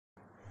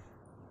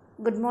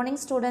Good morning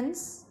students.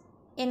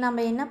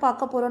 நம்ம என்ன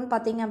பார்க்க போறோம்னு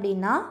பாத்தீங்க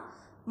அப்படினா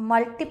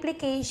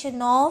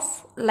multiplication of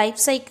life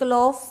cycle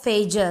of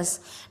phages.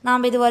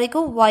 நாம் இது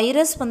வரைக்கும்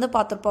virus வந்து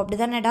பார்த்திருப்போம்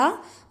அப்படிதானேடா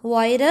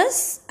virus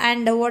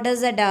and what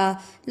is that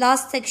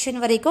last section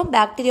வரைக்கும்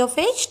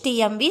bacteriophage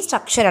TMB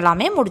structure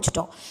எல்லாமே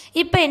முடிச்சிட்டோம்.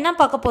 இப்போ என்ன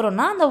பார்க்க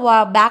போறோம்னா அந்த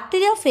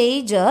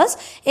bacteriophages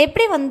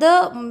எப்படி வந்து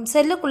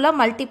செல்லுக்குள்ள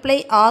மல்டிப்ளை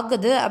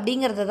ஆகுது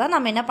அப்படிங்கறத தான்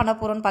நாம என்ன பண்ண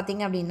போறோம்னு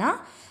பாத்தீங்க அப்படினா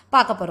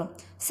பார்க்க போறோம்.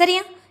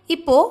 சரியா?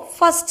 இப்போ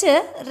first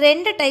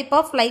ரெண்டு டைப்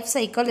ஆஃப் லைஃப்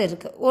சைக்கிள்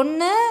இருக்கு.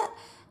 ஒன்னு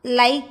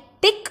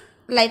லைட்டிக்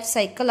லைஃப்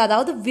சைக்கிள்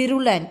அதாவது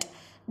virulent,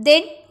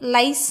 then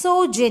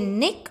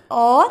lysogenic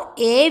or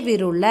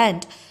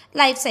avirulent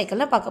life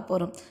சைக்கிள்ல பார்க்க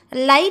போறோம்.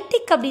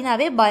 லைட்டிக்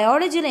அப்படினாவே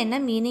பயாலஜில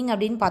என்ன மீனிங்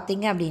அப்படினு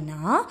பாத்தீங்க அப்படினா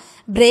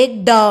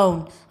பிரேக் டவுன்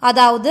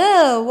அதாவது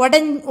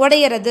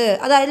உடையறது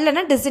அதாவது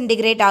இல்லனா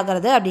டிஸ்இன்டிகிரேட்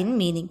ஆகிறது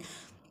அப்படினு மீனிங்.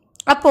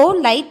 அப்போ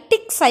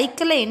லைட்டிக்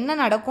சைக்கிள்ல என்ன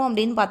நடக்கும்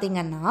அப்படினு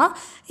பாத்தீங்கன்னா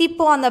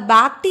இப்போ அந்த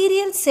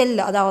பாக்டீரியல் செல்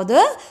அதாவது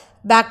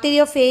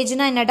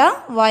பாக்டீரியோஃபேஜ்னா என்னடா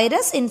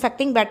virus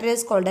infecting bacteria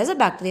is called as a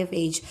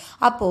bacteriophage.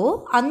 அப்போ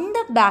அந்த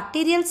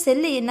பாக்டீரியல்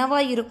செல்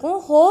என்னவா இருக்கும்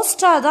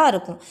ஹோஸ்டா தான்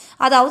இருக்கும்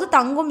அதாவது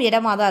தங்கும்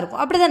இடமா தான்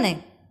இருக்கும் அப்படிதானே.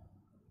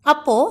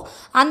 அப்போ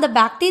அந்த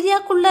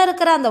பாக்டீரியாக்குள்ள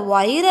இருக்கிற அந்த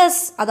வைரஸ்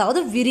அதாவது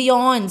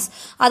விரியான்ஸ்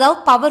அதாவது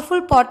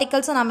பவர்ஃபுல்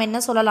பார்ட்டிகல்ஸ் நாம என்ன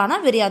சொல்லலாம்னா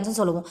விரியான்ஸ்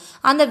சொல்லுவோம்.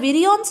 அந்த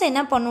விரியான்ஸ்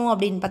என்ன பண்ணும்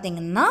அப்படின்னு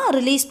பார்த்தீங்கன்னா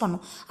ரிலீஸ்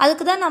பண்ணும்.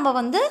 அதுக்கு தான் நம்ம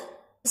வந்து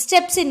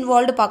ஸ்டெப்ஸ்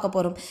இன்வால்வ்டு பார்க்க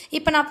போகிறோம்.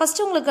 இப்போ நான்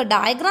ஃபஸ்ட்டு உங்களுக்கு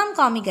டயக்ராம்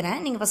காமிக்கிறேன்.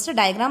 நீங்கள் ஃபஸ்ட்டு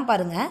டயக்ராம்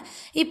பாருங்கள்.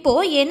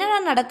 இப்போது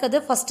என்னென்ன நடக்குது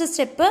first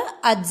step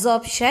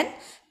absorption,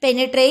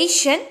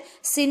 penetration,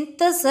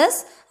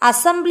 synthesis,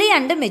 assembly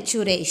and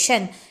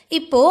maturation.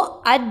 இப்போது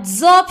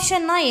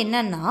அப்சார்ப்ஷன்னா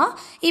என்னென்னா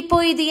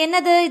இப்போது இது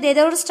என்னது இது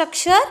ஏதோ ஒரு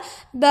ஸ்ட்ரக்சர்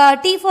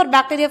T4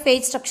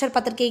 பாக்டீரியோஃபேஜ் ஸ்ட்ரக்சர்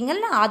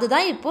பார்த்துருக்கீங்களா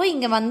அதுதான் இப்போது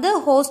இங்கே வந்து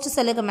ஹோஸ்ட்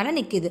செல்லுக்கு மேலே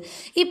நிற்கிது.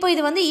 இப்போ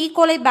இது வந்து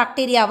ஈகோலை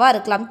பாக்டீரியாவாக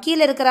இருக்கலாம்.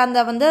 கீழே இருக்கிற அந்த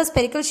வந்து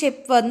ஸ்பெரிக்கல்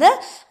ஷேப் வந்து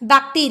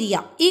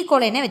பாக்டீரியா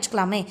ஈகோலைனே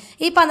வச்சுக்கலாமே.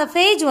 இப்போ அந்த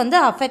ஃபேஜ் வந்து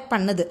அஃபெக்ட்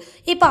பண்ணுது.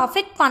 இப்போ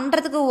அஃபெக்ட்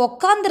பண்ணுறதுக்கு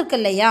உட்காந்துருக்கு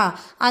இல்லையா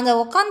அந்த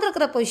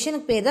உட்காந்துருக்கிற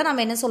பொசிஷனுக்கு பேர் தான்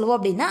நம்ம என்ன சொல்லுவோம்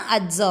அப்படின்னா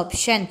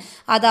அப்சார்ப்ஷன்.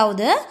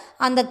 அதாவது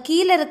அந்த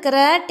கீழே இருக்கிற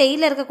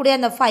டெய்ல இருக்கக்கூடிய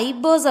அந்த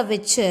ஃபைபர்ஸை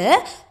வச்சு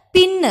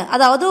பின்னு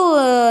அதாவது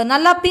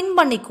நல்லா பின்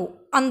பண்ணிக்கும்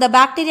அந்த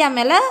பாக்டீரியா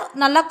மேலே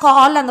நல்லா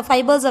கால் அந்த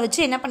ஃபைபர்ஸை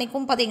வச்சு என்ன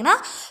பண்ணிக்கும் பார்த்தீங்கன்னா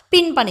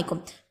பின்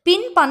பண்ணிக்கும்.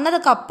 பின்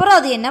பண்ணதுக்கப்புறம்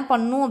அது என்ன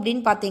பண்ணும்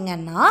அப்படின்னு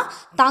பார்த்தீங்கன்னா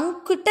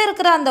தங்கிட்ட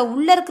இருக்கிற அந்த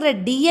உள்ளே இருக்கிற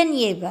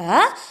டிஎன்ஏவை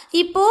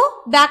இப்போது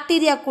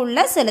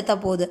பாக்டீரியாக்குள்ளே செலுத்த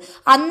போகுது.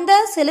 அந்த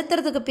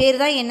செலுத்துறதுக்கு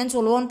பேர் தான் என்னன்னு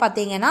சொல்லுவோம்னு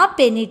பார்த்தீங்கன்னா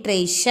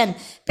பெனிட்ரேஷன்.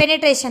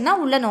 பெனிட்ரேஷன்னா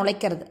உள்ளே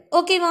நுழைக்கிறது.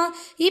 ஓகேவா?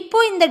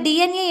 இப்போது இந்த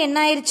டிஎன்ஏ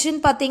என்ன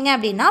ஆயிடுச்சுன்னு பார்த்தீங்க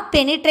அப்படின்னா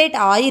பெனிட்ரேட்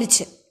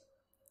ஆயிடுச்சு.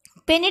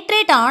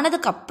 பெனிட்ரேட்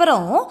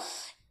ஆனதுக்கப்புறம்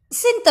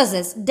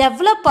சிந்தசிஸ்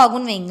டெவலப்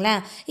ஆகும்னு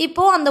வைங்களேன்.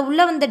 இப்போது அந்த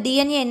உள்ளே வந்த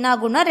டிஎன்ஏ என்ன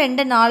ஆகும்னா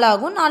 2 நாள்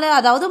ஆகும்.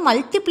 அதாவது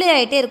மல்டிப்ளை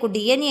ஆகிட்டே இருக்கும்.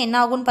 டிஎன்ஏ என்ன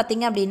ஆகும்னு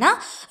பார்த்தீங்க அப்படின்னா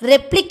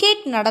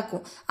ரெப்ளிகேட்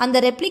நடக்கும். அந்த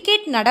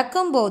ரெப்ளிகேட்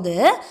நடக்கும்போது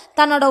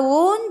தன்னோட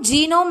ஓன்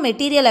ஜீனோம்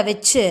மெட்டீரியலை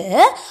வச்சு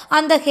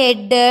அந்த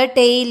ஹெட்டு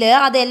டெய்லு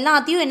அது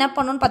எல்லாத்தையும் என்ன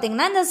பண்ணுன்னு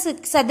பார்த்தீங்கன்னா இந்த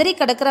செதறி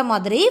கிடக்கிற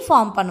மாதிரி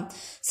ஃபார்ம் பண்ணும்.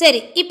 சரி,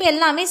 இப்போ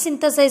எல்லாமே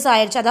சிந்தசைஸ்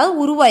ஆயிடுச்சு அதாவது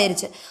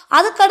உருவாயிருச்சு.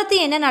 அதுக்கடுத்து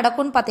என்ன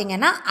நடக்கும்னு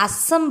பார்த்தீங்கன்னா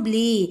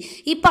அசம்பிளி.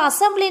 இப்போ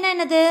அசம்பிளினா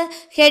என்னது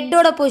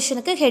ஹெட்டோட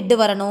பொசிஷனுக்கு ஹெட்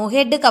வரணும்,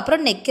 ஹெட்டுக்கு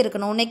அப்புறம் நெக்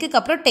இருக்கணும், நெக்குக்கு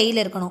அப்புறம்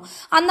டெய்ல் இருக்கணும்.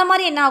 அந்த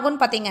மாதிரி என்ன ஆகும்னு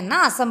பார்த்தீங்கன்னா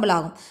அசம்பிள்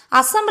ஆகும்.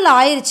 அசம்பிள்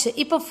ஆயிடுச்சு.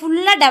 இப்போ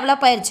ஃபுல்லாக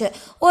டெவலப் ஆயிடுச்சு.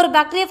 ஒரு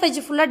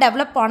பாக்டீரியோஃபேஜ் ஃபுல்லாக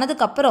டெவலப்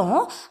ஆனதுக்கப்புறம்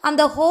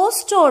அந்த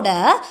ஹோஸ்டோட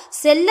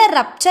செல்லை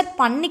ரப்சர்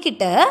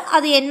பண்ணிக்கிட்டு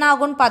அது என்ன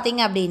ஆகும்னு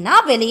பார்த்தீங்க அப்படின்னா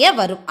வெளியே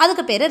வரும்.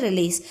 அதுக்கு பேர்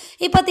ரிலீஸ்.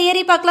 இப்போ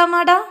தியரி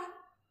பார்க்கலாமாடா?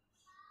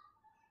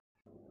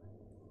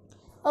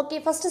 ஓகே,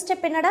 ஃபஸ்ட்டு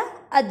ஸ்டெப் என்னடா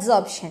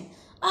அப்சார்ப்ஷன்.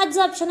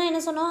 அப்சார்ப்ஷனாக என்ன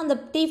சொன்னோம் அந்த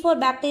T4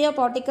 பாக்டீரியா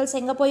பார்ட்டிகல்ஸ்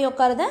எங்கே போய்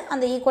உட்காருது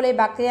அந்த ஈகோலை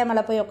பாக்டீரியா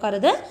மேலே போய்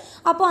உட்காருது.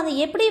 அப்போ அந்த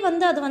எப்படி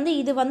வந்து அது வந்து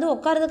இது வந்து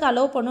உட்காரதுக்கு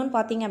அலோவ் பண்ணுன்னு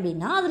பார்த்தீங்க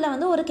அப்படின்னா அதில்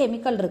வந்து ஒரு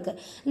கெமிக்கல் இருக்குது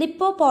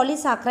லிப்போ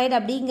பாலிசாக்ரைடு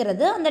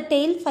அப்படிங்கிறது அந்த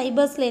டெய்ல்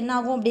ஃபைபர்ஸில் என்ன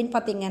ஆகும் அப்படின்னு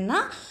பார்த்தீங்கன்னா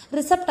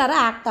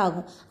ரிசப்டராக ஆக்ட்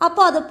ஆகும்.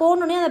 அப்போ அது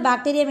போகணுன்னே அந்த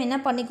பாக்டீரியா என்ன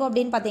பண்ணிக்கும்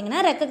அப்படின்னு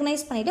பார்த்தீங்கன்னா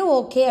ரெக்கக்னைஸ் பண்ணிவிட்டு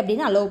ஓகே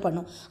அப்படின்னு அலோவ்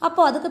பண்ணும்.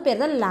 அப்போ அதுக்கு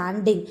பேர் தான்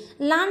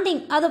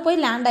லேண்டிங். அது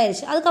போய் லேண்ட்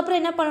ஆயிடுச்சு.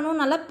 அதுக்கப்புறம் என்ன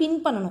பண்ணணும் நல்லா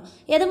பின் பண்ணணும்.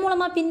 எது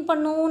மூலமாக பின்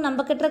பண்ணணும்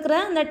நம்ம கிட்ட இருக்கிற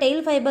அந்த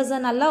டெய்ல் ஃபைபர்ஸை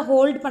நல்லா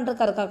ஹோல்ட்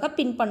பண்ணுறதுக்காக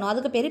பின் பண்ணும்.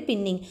 அதுக்கு பேர்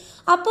பின்னிங்.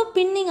 அப்போ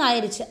பின்னிங்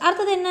ஆயிடுச்சு.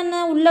 அடுத்தது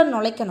என்னென்ன உள்ளே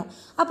நுழைக்கணும்.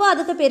 அப்போ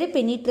அதுக்கு பேர்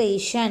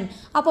பெனிட்ரேஷன்.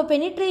 அப்போ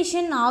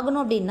பெனிட்ரேஷன்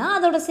ஆகணும் அப்படின்னா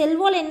அதோட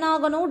செல்வால் என்ன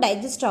ஆகணும்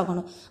டைஜஸ்ட்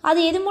ஆகணும். அது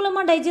எது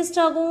மூலமாக டைஜஸ்ட்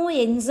ஆகும்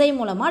என்சைம்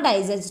மூலமாக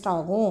டைஜஸ்ட்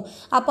ஆகும்.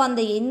 அப்போ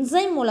அந்த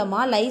என்சைம்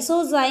மூலமாக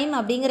லைசோசைம்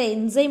அப்படிங்கிற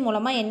என்சைம்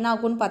மூலமாக என்ன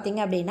ஆகும்னு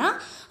பார்த்தீங்க அப்படின்னா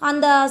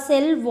அந்த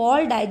செல்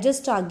வால்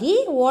டைஜஸ்ட் ஆகி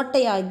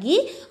ஓட்டையாகி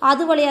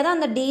அது வழியாக தான்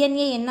அந்த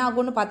டிஎன்ஏ என்ன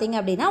ஆகும்னு பார்த்தீங்க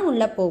அப்படின்னா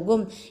உள்ளே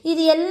போகும்.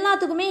 இது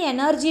எல்லாத்துக்குமே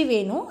எனர்ஜி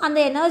வேணும். அந்த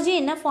எனர்ஜி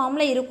என்ன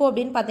ஃபார்மில் இருக்கும்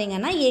அப்படின்னு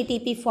பார்த்தீங்கன்னா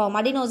ATP form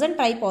adenosine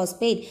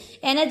triphosphate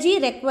energy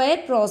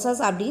required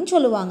process அப்படின்னு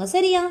சொல்லுவாங்க.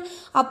 சரியா?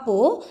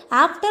 அப்போது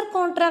after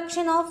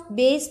contraction of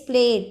base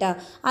plate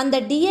அந்த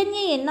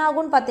டிஎன்ஏ என்ன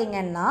ஆகும்னு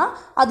பார்த்தீங்கன்னா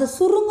அது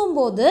சுருங்கும்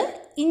போது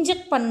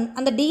இன்ஜெக்ட்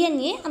அந்த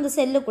டிஎன்ஏ அந்த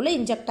செல்லுக்குள்ளே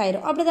இன்ஜெக்ட்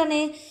ஆயிரும். அப்படி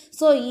தானே?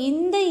 ஸோ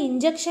இந்த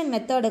இன்ஜெக்ஷன்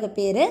மெத்தடுக்கு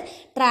பேர்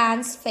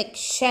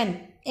டிரான்ஸ்ஃபெக்ஷன்.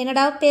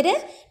 என்னடா பேர்?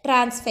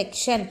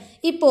 டிரான்ஸ்ஃபெக்ஷன்.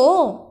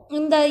 இப்போது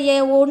இந்த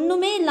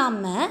ஒன்றுமே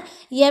இல்லாமல்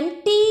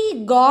எம்டி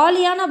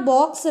காலியான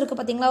பாக்ஸ் இருக்குது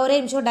பார்த்தீங்களா? ஒரே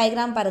நிமிஷம்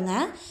டயக்ராம்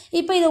பாருங்கள்.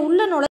 இப்போ இதை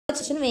உள்ள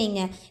நுழைச்சின்னு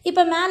வைங்க.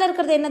 இப்போ மேலே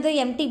இருக்கிறது என்னது?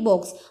 Empty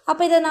box.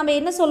 அப்போ இதை நம்ம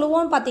என்ன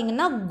சொல்லுவோம்னு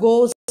பார்த்தீங்கன்னா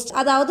கோஸ்ட்.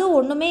 அதாவது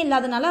ஒன்றுமே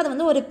இல்லாதனால அது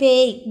வந்து ஒரு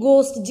பேய்,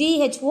 கோஸ்ட்,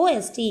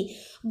 GHOST,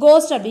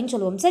 கோஸ்ட் அப்படின்னு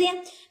சொல்லுவோம். சரியா?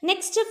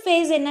 நெக்ஸ்ட்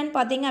ஃபேஸ் என்னன்னு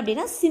பார்த்தீங்க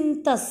அப்படின்னா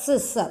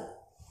சிந்தசிஸ்.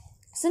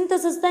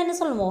 சிந்தசிஸ் தான் என்ன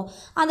சொல்லுவோம்?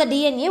 அந்த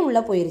டிஎன்ஏ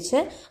உள்ளே போயிடுச்சு.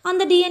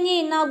 அந்த டிஎன்ஏ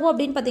என்ன ஆகும்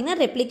அப்படின்னு பார்த்தீங்கன்னா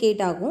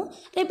ரெப்ளிகேட் ஆகும்.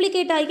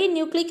 ரெப்ளிகேட் ஆகி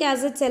நியூக்ளிக்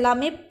ஆசிட்ஸ்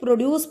எல்லாமே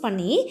ப்ரொடியூஸ்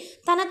பண்ணி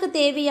தனக்கு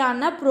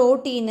தேவையான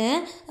ப்ரோட்டீனு,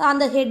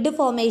 அந்த head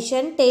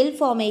formation, tail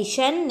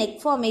formation, neck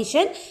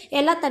formation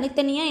எல்லாம்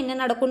தனித்தனியாக என்ன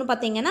நடக்கும்னு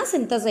பார்த்தீங்கன்னா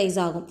சிந்தசைஸ்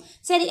ஆகும்.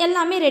 சரி,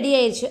 எல்லாமே ரெடி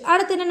ஆயிடுச்சு.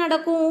 அடுத்து என்ன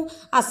நடக்கும்?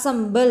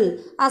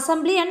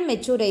 Assembly and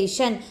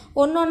maturation.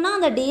 ஒன்றொன்னா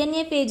அந்த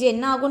டிஎன்ஏ பேஜ்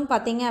என்ன ஆகும்னு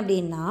பார்த்தீங்க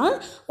அப்படின்னா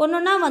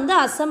ஒன்றொன்னா வந்து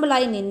அசம்பிள்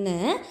ஆகி நின்று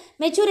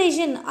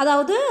மெச்சூரேஷன்,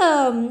 அதாவது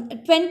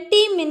 20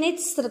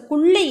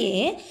 மினிட்ஸ்க்குள்ளேயே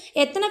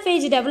எத்தனை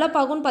பேஜ் டெவலப்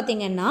ஆகும்னு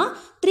பார்த்தீங்கன்னா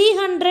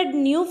 300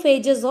 new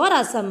pages R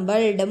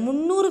assembled.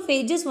 300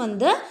 pages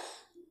வந்து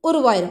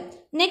உருவாயிரும்.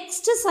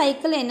 நெக்ஸ்ட்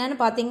சைக்கிள் என்னன்னு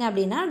பார்த்தீங்க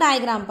அப்படின்னா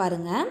டயக்ராம்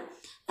பாருங்கள்.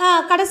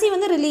 கடைசி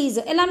வந்து ரிலீஸ்.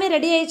 எல்லாமே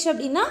ரெடி ஆயிடுச்சு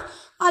அப்படின்னா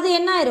அது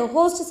என்ன ஆயிரும்?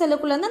 ஹோஸ்ட்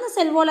செல்லுக்குள்ளேருந்து அந்த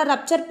செல்வோலை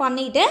ரப்சர்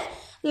பண்ணிவிட்டு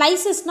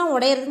லைசஸ்னால்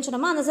உடையிறதுன்னு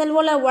சொன்னோமா, அந்த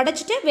செல்வோலை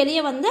உடைச்சிட்டு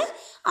வெளியே வந்து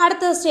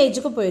அடுத்த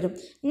ஸ்டேஜுக்கு போயிடும்.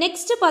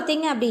 நெக்ஸ்ட்டு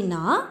பார்த்தீங்க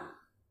அப்படின்னா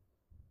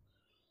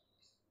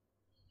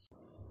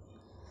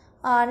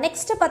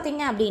நெக்ஸ்ட்டு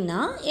பார்த்தீங்க அப்படின்னா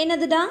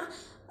என்னதுடா?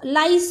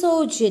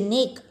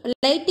 லைசோஜெனிக்.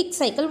 லைட்டிக்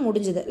சைக்கிள்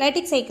முடிஞ்சுது.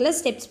 லைட்டிக் சைக்கிளில்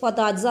ஸ்டெப்ஸ்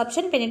பார்த்தோம்.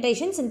 Absorption,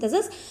 penetration,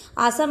 synthesis,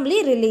 assembly,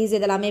 release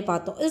இதெல்லாமே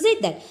பார்த்தோம். Is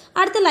it that?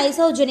 அடுத்து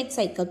லைசோஜெனிக்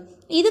சைக்கிள்.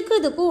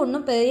 இதுக்கும்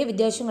ஒன்றும் பெரிய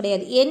வித்தியாசம்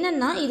கிடையாது.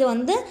 என்னென்னா இது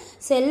வந்து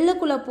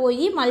செல்லுக்குள்ளே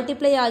போய்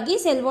மல்டிப்ளை ஆகி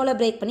செல்வோலை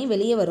பிரேக் பண்ணி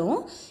வெளியே வரும்.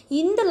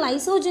 இந்த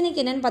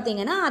லைசோஜெனிக் என்னென்னு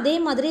பார்த்தீங்கன்னா அதே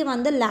மாதிரி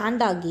வந்து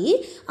லேண்ட் ஆகி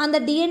அந்த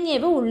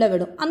டிஎன்ஏவை உள்ளே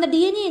விடும். அந்த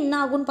டிஎன்ஏ என்ன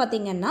ஆகும்னு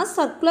பார்த்தீங்கன்னா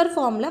சர்க்குலர்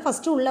ஃபார்மில்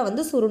ஃபஸ்ட்டு உள்ளே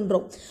வந்து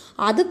சுருண்டுரும்.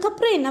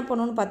 அதுக்கப்புறம் என்ன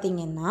பண்ணணும்னு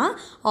பார்த்தீங்கன்னா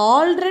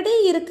ஆல்ரெடி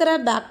இருக்கிற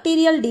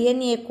பாக்டீரியல்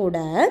டிஎன்ஏ கூட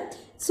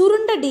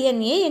சுருண்ட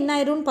டிஎன்ஏ என்ன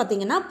ஆயிரும்னு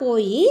பார்த்தீங்கன்னா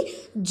போய்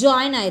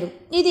ஜாயின் ஆயிரும்.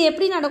 இது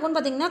எப்படி நடக்கும்னு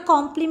பார்த்தீங்கன்னா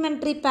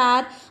காம்ப்ளிமெண்ட்ரி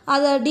பேர்,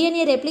 அதை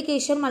டிஎன்ஏ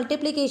ரெப்ளிகேஷன்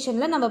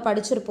மல்டிப்ளிகேஷனில் நம்ம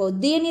படிச்சிருப்போம்.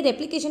 டிஎன்ஏ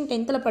ரெப்ளிகேஷன்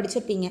 10th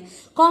படிச்சிருப்பீங்க.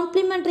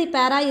 காம்ப்ளிமெண்ட்ரி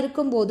பேராக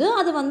இருக்கும்போது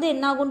அது வந்து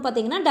என்ன ஆகும்னு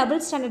பார்த்தீங்கன்னா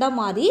டபுள் ஸ்டாண்டர்டாக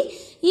மாறி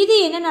இது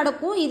என்ன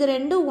நடக்கும்? இது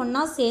ரெண்டும்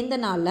ஒன்றா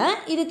சேர்ந்தனால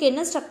இதுக்கு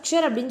என்ன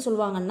ஸ்ட்ரக்சர் அப்படின்னு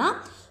சொல்லுவாங்கன்னா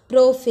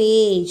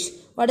prophage.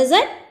 What is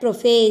that?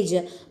 Prophage.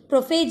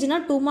 ப்ரோஃபேஜ்னா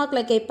 2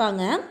 மார்க்கில்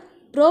கேட்பாங்க.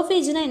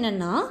 ப்ரோஃபேஜ்னா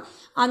என்னென்னா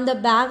அந்த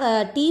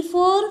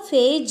T4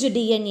 ஃபேஜ்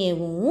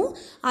டிஎன்ஏவும்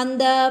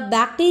அந்த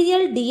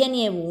பாக்டீரியல்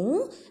டிஎன்ஏவும்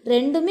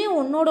ரெண்டுமே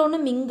ஒன்றோட ஒன்று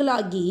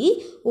மிங்கிளாகி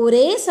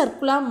ஒரே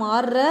சர்க்குலாக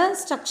மாறுற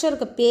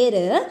ஸ்ட்ரக்சருக்கு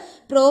பேர்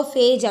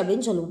ப்ரோஃபேஜ்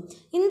அப்படின்னு சொல்லுவோம்.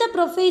 இந்த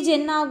ப்ரோஃபேஜ்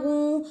என்ன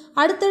ஆகும்?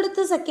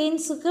 அடுத்தடுத்த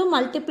செகண்ட்ஸுக்கு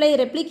மல்டிப்ளை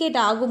ரெப்ளிகேட்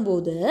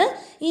ஆகும்போது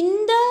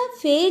இந்த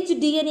ஃபேஜ்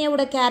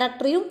டிஎன்ஏவோட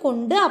கேரக்டரையும்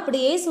கொண்டு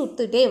அப்படியே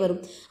சுற்றிட்டே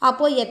வரும்.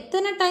 அப்போது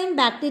எத்தனை டைம்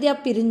பாக்டீரியா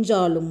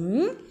பிரிஞ்சாலும்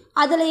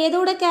அதில்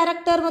எதோட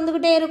கேரக்டர்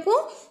வந்துக்கிட்டே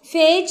இருக்கும்?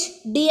 ஃபேஜ்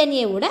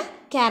டிஎன்ஏவோட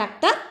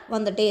கேரக்டர்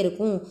வந்துகிட்டே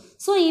இருக்கும்.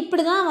 ஸோ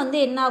இப்படி தான் வந்து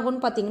என்ன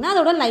ஆகும்னு பார்த்தீங்கன்னா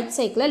அதோட லைஃப்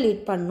சைக்கிளை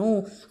லீட் பண்ணும்.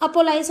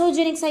 அப்போது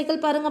லைசோஜெனிக்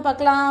சைக்கிள் பாருங்கள்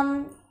பார்க்கலாம்.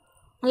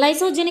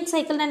 லைசோஜெனிக்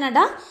சைக்கிள்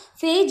என்னடா?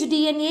 ஃபேஜ்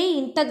டிஎன்ஏ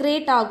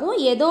இன்டகிரேட் ஆகும்.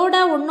 எதோட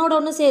ஒன்றோட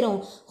ஒன்று சேரும்?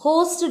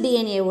 ஹோஸ்ட்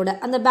டிஎன்ஏவோட,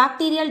 அந்த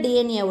பாக்டீரியல்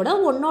டிஎன்ஏவோட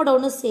ஒன்றோட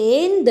ஒன்று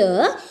சேர்ந்து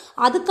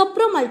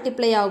அதுக்கப்புறம்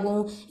மல்டிப்ளை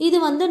ஆகும். இது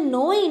வந்து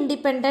நோய்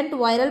இண்டிபெண்ட்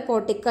வைரல்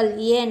பார்ட்டிக்கல்.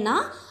 ஏன்னா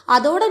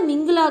அதோட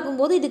மிங்கிள்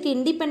ஆகும்போது இதுக்கு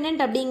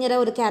இண்டிபெண்ட் அப்படிங்கிற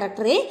ஒரு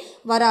கேரக்டரே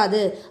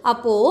வராது.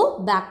 அப்போது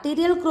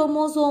பாக்டீரியல்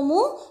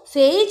குரோமோசோமும்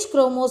ஃபேஜ்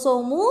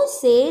குரோமோசோமும்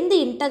சேர்ந்து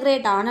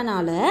இன்டகிரேட்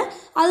ஆனனால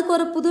அதுக்கு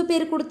ஒரு புது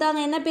பேர் கொடுத்தாங்க.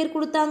 என்ன பேர்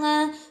கொடுத்தாங்க?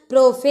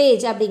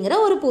 ப்ரோஃபேஜ் அப்படிங்கிற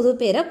ஒரு புது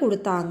பேரை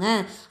கொடுத்தாங்க.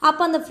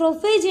 அப்போ அந்த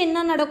ப்ரோஃபேஜ்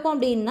என்ன நடக்கும்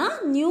அப்படின்னா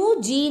நியூ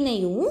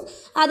ஜீனையும்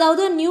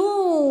அதாவது நியூ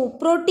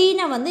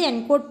ப்ரோட்டீனை வந்து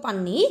என்கோட்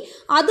பண்ணி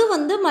அது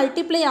வந்து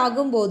மல்டிப்ளை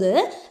ஆகும்போது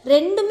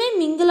ரெண்டுமே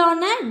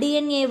மிங்கிளான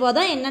டிஎன்ஏவாக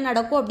தான் என்ன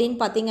நடக்கும் அப்படின்னு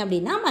பார்த்தீங்க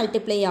அப்படின்னா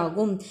மல்டிப்ளை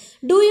ஆகும்.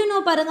 Two you know?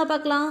 பாருங்க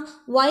பார்க்கலாம்.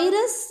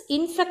 வைரஸ்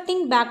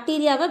இன்ஃபெக்டிங்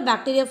பாக்டீரியாவை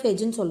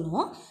பாக்டீரியோஃபேஜ்னு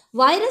சொல்லுவோம்.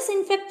 வைரஸ்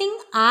இன்ஃபெக்டிங்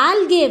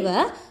ஆல்கேவை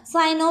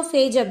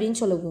சைனோஃபேஜ் அப்படின்னு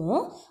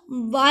சொல்லுவோம்.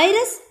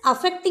 வைரஸ்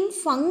அஃபெக்டிங்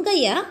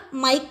ஃபங்கையை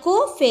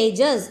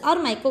மைக்கோஃபேஜஸ்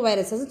ஆர்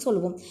மைக்கோவைரஸஸ்ன்னு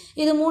சொல்லுவோம்.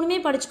 இது மூணுமே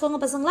படிச்சுக்கோங்க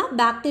பசங்களா.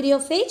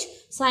 பாக்டீரியோஃபேஜ்,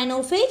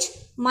 சைனோஃபேஜ்,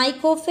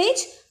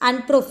 மைக்கோஃபேஜ்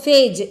அண்ட்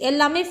ப்ரோஃபேஜ்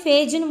எல்லாமே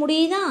ஃபேஜ்னு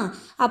முடியுதா?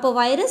 அப்போ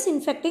வைரஸ்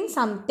இன்ஃபெக்டிங்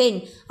சம்திங்,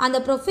 அந்த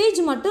ப்ரோஃபேஜ்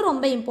மட்டும்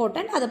ரொம்ப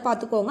இம்பார்ட்டன்ட். அதை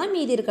பார்த்துக்கோங்க,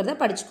 மீதி இருக்கிறத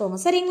படிச்சுக்கோங்க.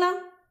 சரிங்களா?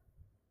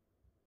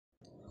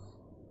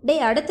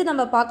 அடுத்து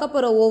நம்ம பார்க்க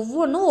போகிற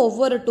ஒவ்வொன்றும்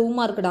ஒவ்வொரு 2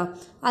 மார்க்குடா.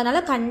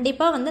 அதனால்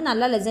கண்டிப்பாக வந்து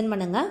நல்லா லெசன்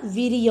பண்ணுங்கள்.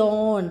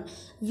 விரியோன்.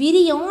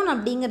 விரியான்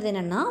அப்படிங்கிறது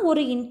என்னென்னா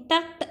ஒரு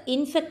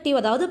இன்ஃபெக்டிவ்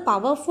அதாவது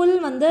பவர்ஃபுல்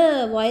வந்து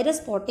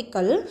வைரஸ்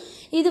பார்ட்டிக்கல்.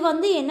 இது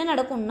வந்து என்ன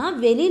நடக்கும்னா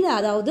வெளியில்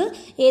அதாவது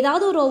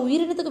ஏதாவது ஒரு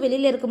உயிரினத்துக்கு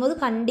வெளியில் இருக்கும்போது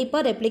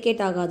கண்டிப்பாக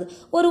ரெப்ளிகேட் ஆகாது.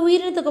 ஒரு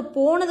உயிரினத்துக்கு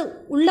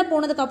உள்ளே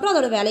போனதுக்கப்புறம்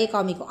அதோட வேலையை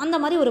காமிக்கும். அந்த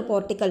மாதிரி ஒரு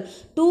பார்ட்டிக்கல்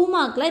 2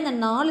 மார்க்கில் இந்த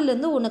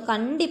 4லேருந்து ஒன்று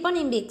கண்டிப்பாக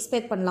நீங்கள்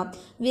எக்ஸ்பெக்ட் பண்ணலாம்.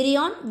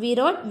 விரியான்,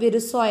 விராய்ட்,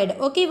 விருசாய்டு.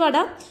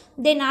 ஓகேவாடா?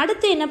 தென்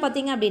அடுத்து என்ன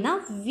பார்த்தீங்க அப்படின்னா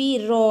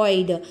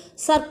விராய்டு,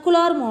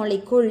 சர்க்குலர்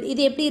மாலிகுல்.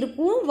 இது எப்படி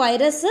இருக்கும்?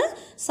 வைரஸு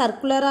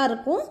சர்க்குலராக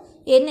இருக்கும்.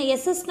 என்ன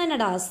எஸ்எஸ்னா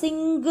என்னடா?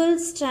 Single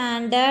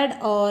standard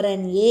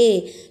RNA.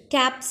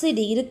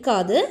 கேப்சிட்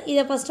இருக்காது.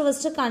 இதை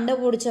ஃபஸ்ட்டு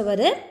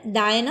கண்டுபிடிச்சவர்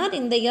டயனர்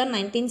இந்த இயர்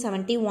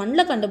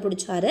 1971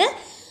 கண்டுபிடிச்சாரு.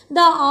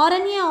 The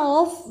RNA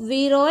of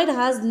viroid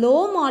has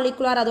low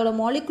molecular, அதோட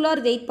molecular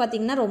weight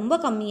பார்த்திங்கன்னா ரொம்ப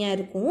கம்மியாக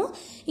இருக்கும்.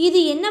 இது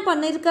என்ன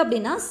பண்ணியிருக்கு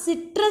அப்படின்னா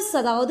சிட்ரஸ்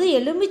அதாவது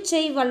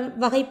எலுமிச்சை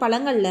வகை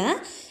பழங்களில்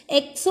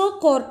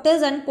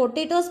எக்ஸோகார்டஸ் and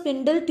potato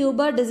spindle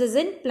tuber disease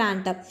in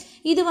plant.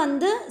 இது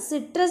வந்து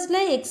சிட்ரஸில்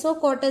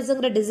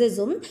எக்ஸோகார்டஸுங்கிற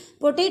டிசீஸும்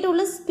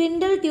பொட்டேட்டோவில்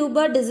ஸ்பிண்டில்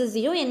டியூபர்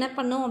டிசீஸையும் என்ன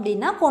பண்ணும்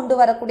அப்படின்னா கொண்டு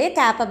வரக்கூடிய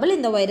கேப்பபிள்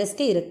இந்த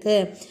வைரஸ்க்கு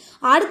இருக்குது.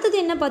 அடுத்தது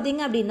என்ன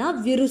பார்த்தீங்க அப்படின்னா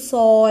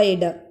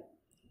விருசாய்டு.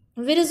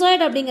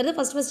 விருசாய்டு அப்படிங்கிறது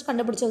ஃபஸ்ட்டு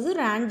கண்டுபிடிச்சது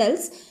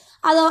ரேண்டல்ஸ்.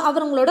 அதை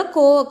அவங்களோட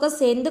கோவர்க்கர்ஸ்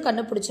சேர்ந்து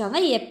கண்டுபிடிச்சாங்க.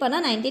 எப்போனா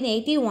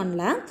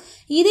 1981.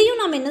 இதையும்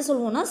நம்ம என்ன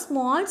சொல்லுவோம்னா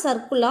ஸ்மால்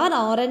சர்க்குலர்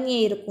ஆர்என்ஏ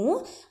இருக்கும்.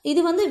 இது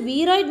வந்து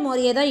வீராய்டு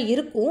மாதிரியே தான்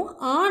இருக்கும்.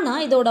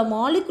 ஆனால் இதோட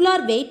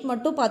மாலிகுலார் வெயிட்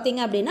மட்டும்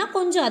பார்த்திங்க அப்படின்னா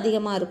கொஞ்சம்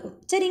அதிகமாக இருக்கும்.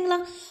 சரிங்களா?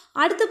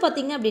 அடுத்து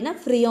பார்த்திங்க அப்படின்னா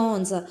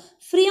ஃப்ரியான்ஸை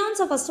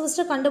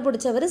ஃபஸ்ட்டு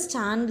கண்டுபிடிச்சவர்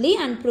ஸ்டான்லி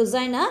அண்ட்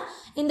ப்ருசைனர்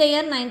இந்த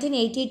இயர்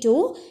 1982.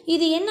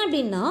 இது என்ன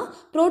அப்படின்னா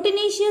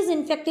புரோட்டினேஷியஸ்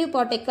இன்ஃபெக்டிவ்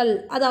பார்ட்டிக்கல்.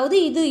 அதாவது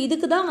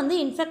இதுக்கு தான் வந்து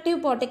இன்ஃபெக்டிவ்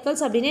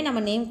பார்ட்டிகல்ஸ் அப்படின்னே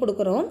நம்ம நேம்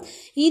கொடுக்குறோம்.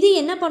 இது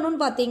என்ன பண்ணுன்னு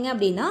பார்த்தீங்க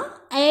அப்படின்னா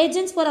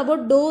agents for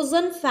about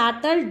டோசன்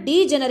fatal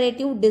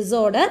degenerative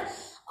disorder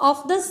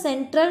of the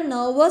central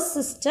nervous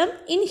system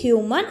in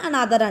human and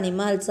other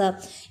animals.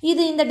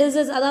 இது இந்த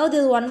டிசீஸ் அதாவது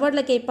இது ஒன்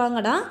வேர்டில்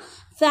கேட்பாங்கடா.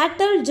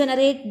 ஃபேட்டல்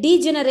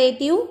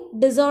டீஜெனரேட்டிவ்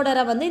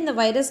டிஸார்டரை வந்து இந்த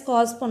வைரஸ்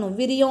காஸ் பண்ணும்.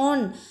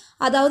 விரியான்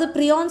அதாவது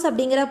ப்ரியான்ஸ்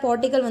அப்படிங்கிற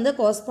பார்ட்டிக்கல் வந்து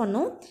காஸ்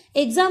பண்ணும்.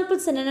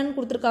 எக்ஸாம்பிள்ஸ் என்னென்னு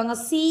கொடுத்துருக்காங்க.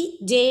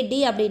 CJD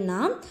அப்படின்னா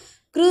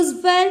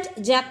க்ரூஸ்வெல்ட்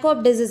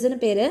ஜாக்கோப் டிசீஸ்னு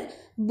பேர்.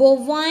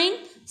 bovine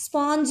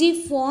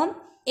spongiform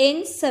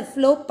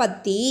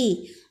encephalopathy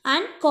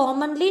and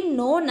commonly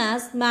known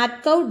as mad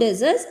cow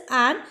disease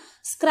and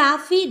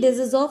scrafy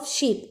disease of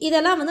sheep.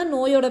 இதெல்லாம் வந்து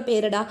நோயோட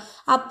பேருடா.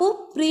 அப்போது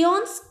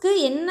ப்ரியான்ஸ்க்கு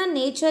என்ன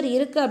நேச்சர்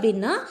இருக்குது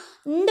அப்படின்னா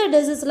இந்த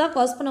டிசீஸ்லாம்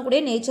காஸ் பண்ணக்கூடிய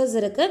நேச்சர்ஸ்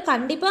இருக்குது.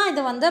 கண்டிப்பாக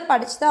இதை வந்து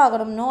படிச்சு தான்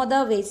ஆகணும். No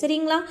other way.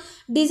 சரிங்களா?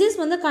 டிசீஸ்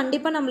வந்து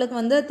கண்டிப்பாக நம்மளுக்கு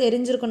வந்து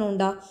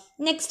தெரிஞ்சிருக்கணும்டா.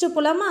 நெக்ஸ்ட்டு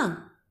போகலாமா?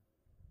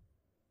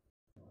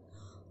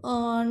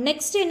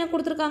 நெக்ஸ்ட் என்ன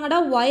கொடுத்துருக்காங்கடா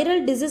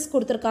வைரல் டிசீஸ்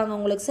கொடுத்துருக்காங்க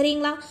உங்களுக்கு.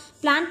 சரிங்களா?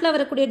 பிளான்ட்டில்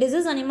வரக்கூடிய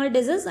disease, animal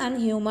disease and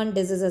human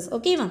diseases.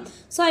 ஓகேவா?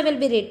 So I will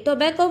be read.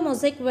 Tobacco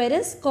mosaic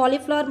virus,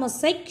 cauliflower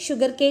mosaic,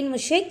 sugar cane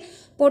mosaic,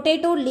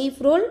 potato leaf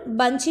roll,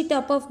 bunchy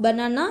top of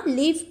banana,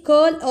 leaf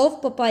curl of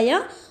papaya,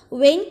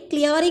 vein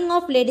clearing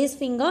of lady's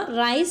finger,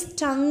 rice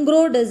tongue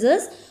grow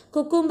disease,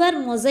 cucumber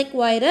mosaic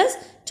virus,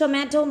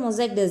 tomato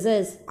mosaic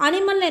disease.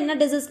 Animal என்ன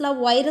டிசீஸ்லாம்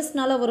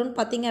வைரஸ்னால வரும்னு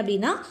பார்த்தீங்க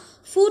அப்படின்னா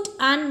foot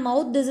and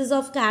mouth disease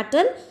of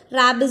cattle,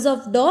 rabies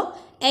of dog,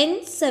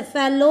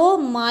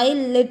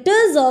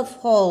 encephalomyelitis of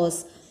horse.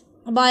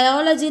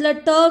 பயாலஜியில்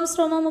terms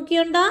ரொம்ப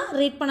முக்கியம்டா,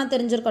 read பண்ண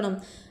தெரிஞ்சிருக்கணும்.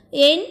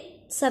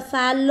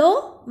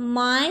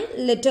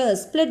 encephalomyelitis.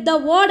 Split the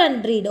word and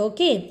read.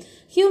 Okay.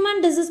 Human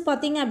disease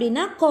பார்த்தீங்க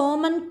அப்படின்னா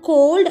common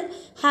cold,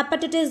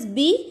 hepatitis B,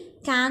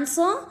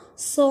 cancer,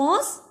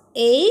 SARS,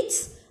 AIDS,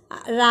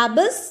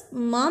 rabies,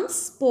 mumps,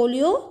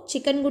 polio,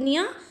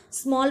 chikungunya,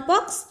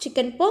 smallpox,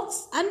 chickenpox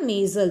and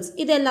measles.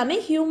 இது எல்லாமே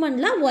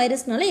ஹியூமனில்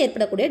வைரஸ்னால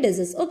ஏற்படக்கூடிய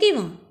disease.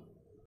 ஓகேவா?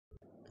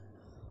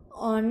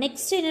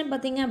 Next என்ன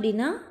பார்த்தீங்க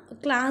அப்படின்னா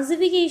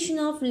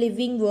classification of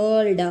living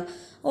world.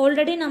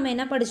 Already நம்ம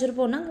என்ன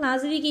படிச்சிருப்போம்னா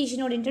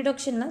கிளாசிஃபிகேஷனோட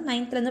இன்ட்ரடக்ஷனில்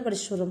 9th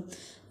படிச்சுட்டு வரும்.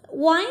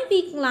 why we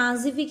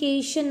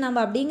classification நம்ம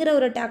அப்படிங்கிற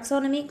ஒரு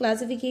டாக்ஸானமி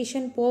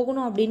கிளாசிஃபிகேஷன்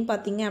போகணும் அப்படின்னு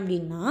பார்த்தீங்க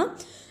அப்படின்னா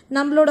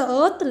நம்மளோட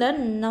ஏர்த்தில்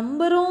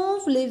நம்பர்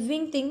ஆஃப்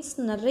லிவிங் திங்ஸ்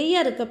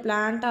நிறைய இருக்குது.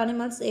 Plant,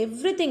 animals,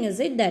 every thing is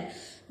it that.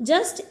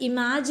 Just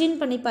imagine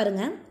பண்ணி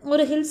பாருங்கள்.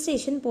 ஒரு ஹில்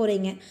ஸ்டேஷன்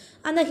போகிறீங்க.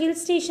 அந்த ஹில்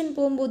ஸ்டேஷன்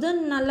போகும்போது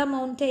நல்ல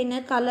மவுண்டெயின்,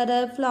 கலரு,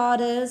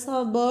 ஃப்ளாரஸ்,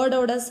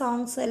 பேர்டோட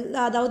சாங்ஸ்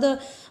அதாவது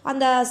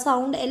அந்த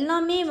சவுண்ட்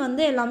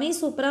எல்லாமே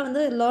சூப்பராக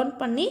வந்து லேர்ன்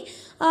பண்ணி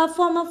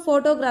ஃபார்ம் ஆஃப்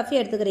ஃபோட்டோகிராஃபி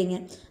எடுத்துக்கிறீங்க.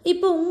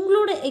 இப்போ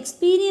உங்களோட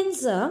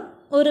எக்ஸ்பீரியன்ஸை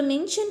ஒரு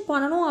மென்ஷன்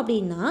பண்ணணும்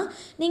அப்படின்னா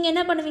நீங்கள்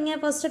என்ன பண்ணுவீங்க?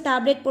 ஃபஸ்ட்டு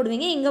டேப்லெட்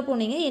போடுவீங்க, எங்கே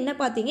போனீங்க, என்ன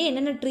பார்த்தீங்க,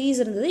 என்னென்ன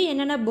ட்ரீஸ் இருந்தது,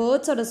 என்னென்ன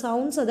பேர்ட்ஸோட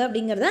சவுண்ட்ஸ் அது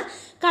அப்படிங்கிறத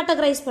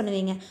கேட்டகரைஸ்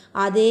பண்ணுவீங்க.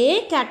 அதே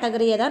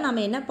கேட்டகரியை தான்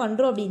நம்ம என்ன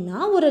பண்ணுறோம் அப்படின்னா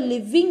ஒரு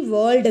லிவிங்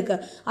வேர்ல்டுக்கு,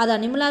 அது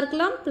அனிமலாக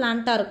இருக்கலாம்,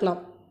 பிளான்ட்டாக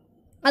இருக்கலாம்,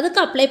 அதுக்கு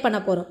அப்ளை பண்ண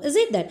போகிறோம். Is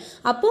it that?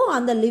 அப்போது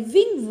அந்த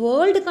லிவிங்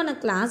வேர்ல்டுக்கான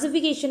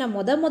கிளாசிஃபிகேஷனை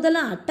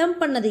முதல்ல அட்டம்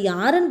பண்ணது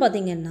யாருன்னு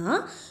பார்த்தீங்கன்னா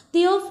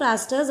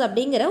தியோஃப்ராஸ்டஸ்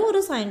அப்படிங்கிற ஒரு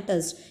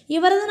சயின்டிஸ்ட்.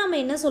 இவரை தான் நம்ம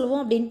என்ன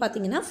சொல்லுவோம் அப்படின்னு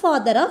பார்த்தீங்கன்னா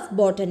ஃபாதர் ஆஃப்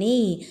பாட்டனி.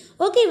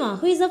 ஓகேவா?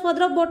 Who is the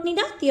father of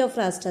பாட்டனிடா?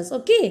 Theophrastus.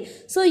 Okay.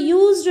 So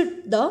used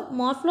the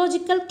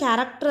morphological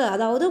character,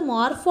 அதாவது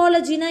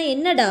மார்ஃபாலஜினா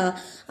என்னடா,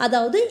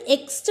 அதாவது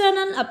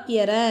எக்ஸ்டர்னல்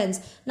அப்பியரன்ஸ்,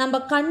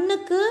 நம்ம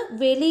கண்ணுக்கு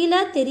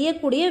வெளியில்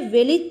தெரியக்கூடிய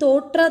வெளி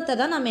தோற்றத்தை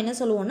தான் நம்ம என்ன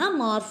சொல்லுவோம்னா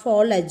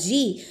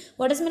morphology.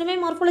 What is mean by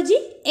morphology?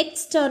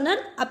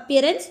 External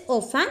appearance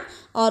of an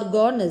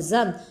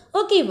organism.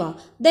 ஓகேவா?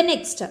 த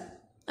நெக்ஸ்ட்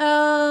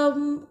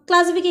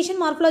கிளாசிஃபிகேஷன்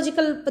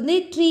மார்ஃபாலஜிக்கல் வந்து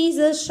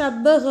ட்ரீஸு,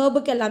 ஷ்ரப்பு,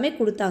 ஹர்புக்கு எல்லாமே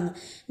கொடுத்தாங்க.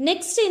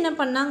 நெக்ஸ்ட் என்ன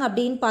பண்ணாங்க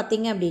அப்படின்னு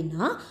பார்த்தீங்க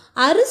அப்படின்னா,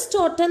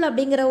 அரிஸ்டாட்டல்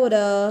அப்படிங்கிற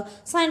ஒரு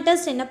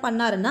சயின்டிஸ்ட் என்ன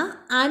பண்ணாருன்னா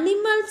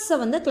அனிமல்ஸை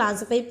வந்து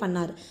கிளாஸிஃபை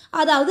பண்ணார்.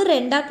 அதாவது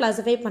ரெண்டாக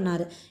கிளாஸிஃபை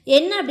பண்ணார்.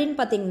 என்ன அப்படின்னு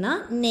பார்த்தீங்கன்னா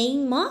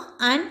நெய்மா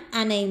and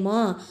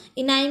அனைமா.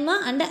 இனைமா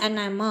and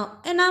அனைமா.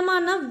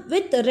 எனாமானா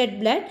with red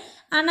blood,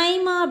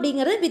 அனைமா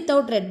அப்படிங்கிறது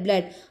வித்தவுட் ரெட்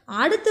பிளட்.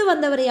 அடுத்து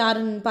வந்தவர்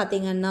யாருன்னு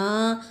பார்த்தீங்கன்னா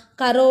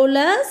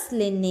Carolus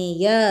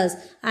Linnaeus,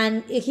 and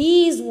he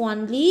is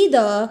only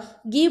the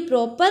give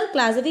proper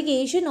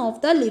classification of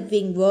the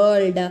living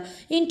world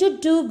into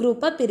two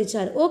group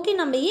பிரிச்சார். Okay,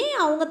 நம்ம ஏன்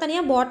அவங்க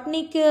தனியாக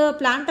பாட்னிக்கு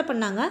பிளான்ட்டை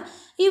பண்ணாங்க,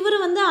 இவர்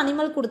வந்து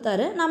அனிமல்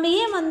கொடுத்தாரு. நம்ம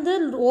ஏன் வந்து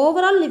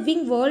overall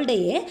living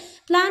வேர்ல்டையே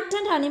plant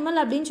and animal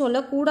அப்படின்னு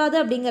சொல்லக்கூடாது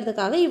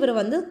அப்படிங்கிறதுக்காக இவர்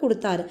வந்து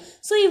கொடுத்தாரு.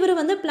 ஸோ இவர்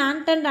வந்து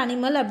பிளான்ட் அண்ட்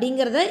அனிமல்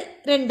அப்படிங்கிறத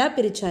ரெண்டாக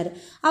பிரித்தார்.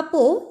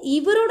 அப்போது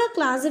இவரோட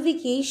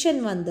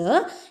கிளாசிஃபிகேஷன் வந்து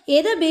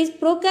எதை base,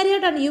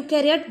 prokaryote and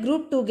eukaryote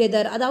group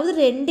together, அதாவது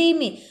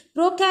ரெண்டையுமே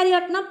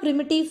ப்ரோகேரியாட்னா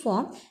ப்ரிமிட்டிவ்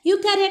ஃபார்ம்,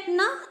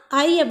 யூகேரியாட்னா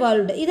ஹை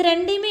எவால்வ்டு, இது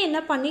ரெண்டையுமே என்ன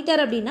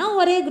பண்ணிட்டார் அப்படின்னா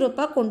ஒரே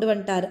குரூப்பாக கொண்டு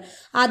வந்துட்டார்.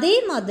 அதே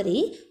மாதிரி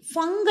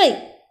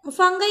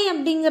ஃபங்கை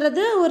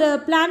அப்படிங்கிறது ஒரு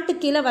பிளான்ட்டு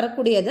கீழே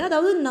வரக்கூடியது,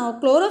 அதாவது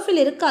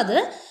குளோரோஃபில் இருக்காது,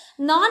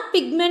 நான்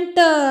பிக்மெண்ட்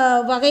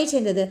வகை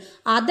சேர்ந்தது.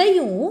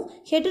 அதையும்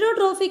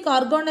ஹெட்டரோட்ரோஃபிக்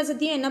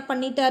ஆர்கானிசத்தையும் என்ன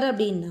பண்ணிட்டார்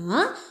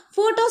அப்படின்னா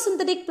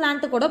ஃபோட்டோசிந்தட்டிக்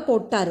பிளான்ட்டு கூட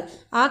போட்டார்.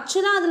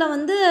 ஆக்சுவலாக அதில்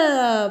வந்து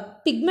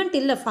பிக்மெண்ட்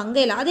இல்லை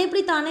ஃபங்கையில், அதை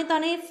எப்படி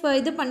தானே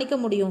இது பண்ணிக்க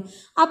முடியும்?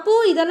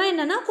 அப்போது இதெல்லாம்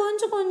என்னென்னா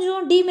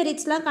கொஞ்சம்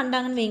டிமெரிட்ஸ்லாம்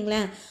கண்டாங்கன்னு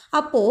வைங்களேன்.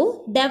 அப்போது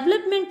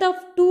டெவலப்மெண்ட்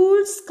ஆஃப்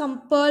டூல்ஸ்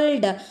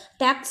கம்பல்டு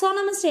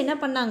டாக்ஸானமிஸ்ட் என்ன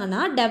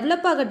பண்ணாங்கன்னா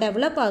டெவலப்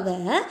ஆக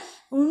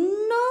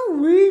இன்னும்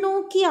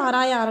உள்நோக்கி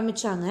ஆராய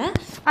ஆரம்பித்தாங்க.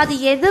 அது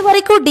எது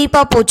வரைக்கும்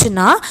டீப்பாக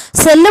போச்சுன்னா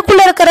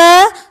செல்லுக்குள்ளே இருக்கிற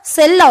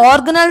செல்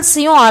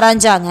ஆர்கனல்ஸையும்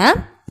ஆராய்ஞ்சாங்க.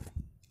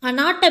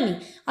 அனாட்டமி,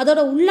 அதோட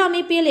உள்ள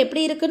அமைப்பியல்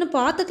எப்படி இருக்குன்னு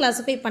பார்த்து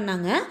கிளாஸிஃபை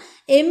பண்ணாங்க.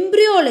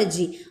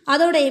 எம்ப்ரியாலஜி,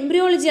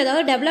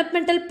 அதாவது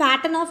டெவலப்மெண்டல்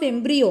பேட்டர்ன் ஆஃப்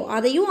எம்ப்ரியோ,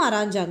 அதையும்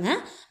ஆராய்ஞ்சாங்க.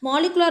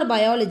 மாலிகுலர்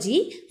பயாலஜி,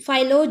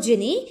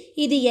 ஃபைலோஜெனி,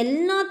 இது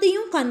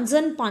எல்லாத்தையும்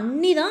கன்சர்ன்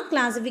பண்ணி தான்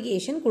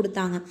கிளாஸிஃபிகேஷன்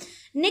கொடுத்தாங்க.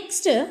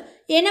 நெக்ஸ்ட்டு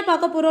என்ன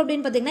பார்க்க போகிறோம்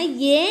அப்படின்னு பார்த்தீங்கன்னா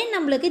ஏன்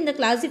நம்மளுக்கு இந்த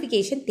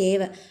கிளாஸிஃபிகேஷன்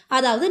தேவை,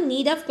 அதாவது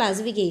நீட் ஆஃப்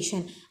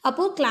கிளாஸிஃபிகேஷன்.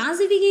 அப்போது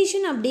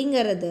கிளாஸிஃபிகேஷன்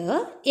அப்படிங்கிறது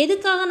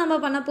எதுக்காக நம்ம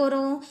பண்ண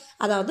போகிறோம்,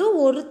 அதாவது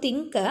ஒரு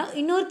திங்கை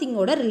இன்னொரு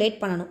திங்கோட ரிலேட்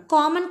பண்ணணும்.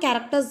 காமன்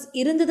கேரக்டர்ஸ்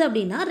இருந்தது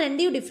அப்படின்னா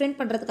ரெண்டையும் டிஃப்ரெண்ட்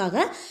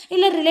பண்ணுறதுக்காக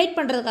இல்லை ரிலேட்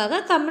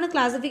பண்ணுறதுக்காக கம்மன்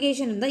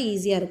கிளாஸிஃபிகேஷன் இருந்தால்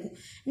ஈஸியாக இருக்கும்.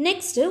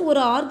 நெக்ஸ்ட்டு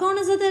ஒரு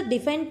ஆர்கானிசத்தை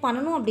டிஃபைன்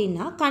பண்ணணும்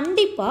அப்படின்னா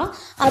கண்டிப்பாக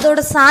அதோட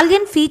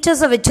சாலியன்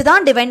ஃபீச்சர்ஸை வச்சு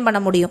தான் டிஃபைன்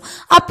பண்ண முடியும்.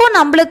 அப்போது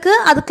நம்மளுக்கு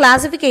அது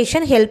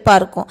கிளாஸிஃபிகேஷன் ஹெல்ப்பாக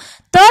இருக்கும்.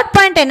 தேர்ட்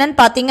பாயிண்ட் என்னன்னு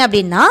பார்த்தீங்க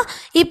அப்படின்னா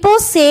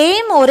இப்போது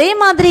சேம் ஒரே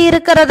மாதிரி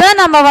இருக்கிறத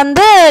நம்ம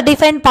வந்து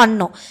டிஃபைன்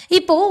பண்ணோம்.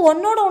 இப்போது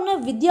ஒன்னோட ஒன்று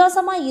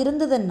வித்தியாசமாக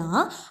இருந்ததுன்னா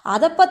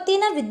அதை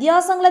பற்றின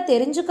வித்தியாசங்களை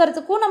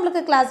தெரிஞ்சுக்கிறதுக்கும்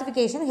நம்மளுக்கு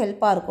கிளாஸிஃபிகேஷன்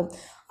ஹெல்ப்பாக இருக்கும்.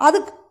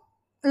 அதுக்கு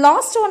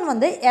லாஸ்ட் ஒன்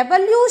வந்து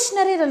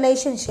எவல்யூஷனரி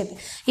ரிலேஷன்ஷிப்,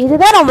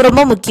 இதுதான்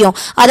ரொம்ப முக்கியம்.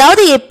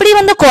 அதாவது எப்படி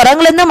வந்து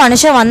குரங்குலேருந்து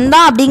மனுஷன்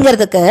வந்தான்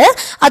அப்படிங்கிறதுக்கு,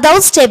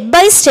 அதாவது ஸ்டெப்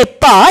பை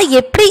ஸ்டெப்பாக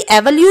எப்படி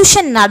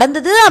எவல்யூஷன்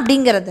நடந்தது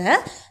அப்படிங்கிறத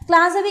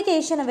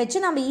கிளாஸிஃபிகேஷனை வச்சு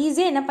நம்ம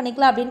ஈஸியாக என்ன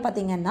பண்ணிக்கலாம் அப்படின்னு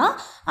பார்த்தீங்கன்னா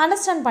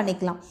அண்டர்ஸ்டாண்ட்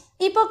பண்ணிக்கலாம்.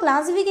 இப்போ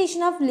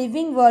கிளாஸிஃபிகேஷன் ஆஃப்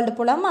லிவிங் வேர்ல்டு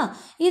போலாமா,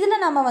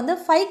 இதில் நம்ம வந்து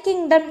 5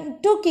 கிங்டம்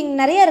 2 கிங்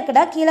நிறைய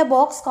இருக்குடா, கீழே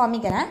பாக்ஸ்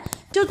காமிக்கிறேன்.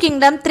 2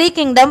 kingdom 3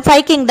 kingdom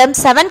 5 kingdom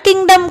 7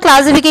 kingdom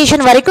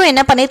classification வரைக்கும்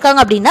என்ன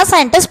பண்ணியிருக்காங்க அப்படின்னா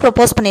சயின்டிஸ்ட்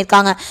ப்ரொப்போஸ்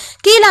பண்ணியிருக்காங்க.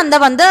 கீழே அந்த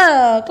வந்து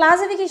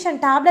கிளாஸிஃபிகேஷன்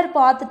டேப்லெட்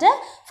பார்த்துட்டு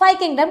 5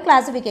 கிங்டம்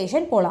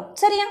கிளாஸிஃபிகேஷன் போகலாம்.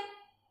 சரியா?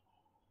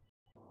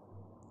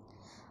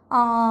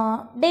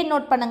 டேட்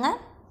நோட் பண்ணுங்கள்.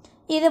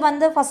 இது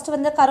வந்து ஃபஸ்ட்டு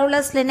வந்து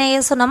கரோலஸ்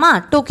லின்னேயஸ் சொன்னோமா,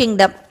 2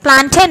 kingdom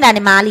plant and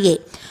அனிமாலியே,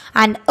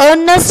 and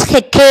Ernest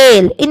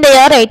Haeckel இந்த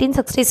இயர்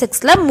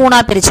 1866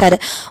 மூணாக பிரித்தார்.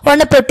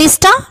 ஒன்று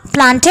Protista,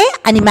 Plantae,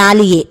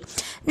 அனிமாலியே.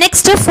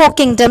 Next 4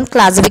 kingdom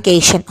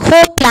classification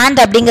hope plant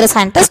அப்படிங்கிற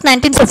சயின்டிஸ்ட்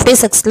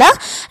 1956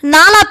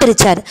 நாலாக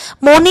பிரித்தார்.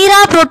 Monera,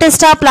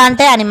 Protista,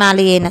 Plantae,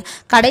 அனிமாலியேன்னு.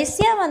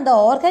 கடைசியாக வந்த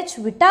ஆர்ஹெச்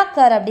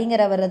விட்டாக்கர்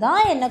அப்படிங்கிறவர் தான்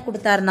என்ன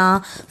கொடுத்தாருனா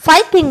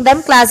 5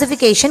 கிங்டம்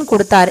கிளாஸிஃபிகேஷன்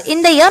கொடுத்தார்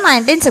இந்த இயர்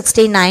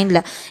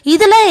 1969.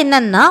 இதில்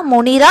என்னென்னா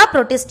மொனிரா,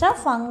 ப்ரோட்டிஸ்டா,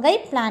 ஃபங்கை,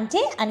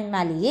 பிளான்டே,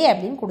 அனிமாலியே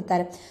அப்படின்னு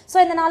கொடுத்தாரு. ஸோ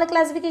இந்த 4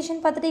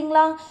 கிளாஸிஃபிகேஷன்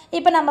பார்த்துட்டிங்களா?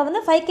 இப்போ நம்ம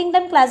வந்து 5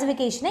 கிங்டம்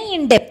கிளாஸிஃபிகேஷனை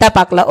இன்டெப்த்தாக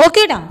பார்க்கலாம்.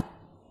 ஓகேடா?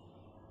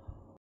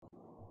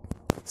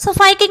 ஸோ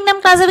 5 கிங்டம்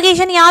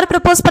கிளாஸிஃபிகேஷன் யார்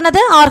ப்ரப்போஸ்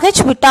பண்ணது?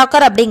 ஆர்ஹெச்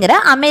விட்டாக்கர் அப்படிங்கிற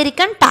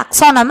அமெரிக்கன்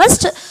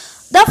டாக்ஸானமிஸ்ட்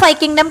த 5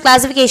 கிங்டம்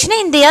கிளாஸிஃபிகேஷனை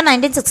இந்த இயர்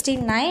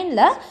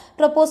 1969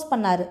 ப்ரப்போஸ்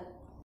பண்ணார்.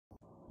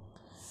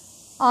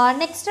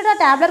 நெக்ஸ்ட்டு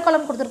டேப்லெட்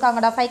காலம்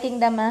கொடுத்துருக்காங்கடா 5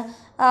 kingdom.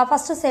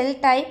 First sell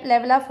type,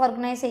 level of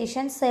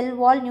organisation, sell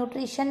wall,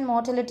 nutrition,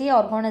 motility,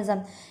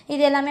 organism.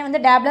 இது எல்லாமே வந்து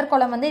டேப்லெட்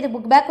காலம் வந்து இது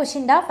புக் பேக்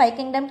கொஷின்டா. 5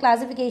 கிங்டம்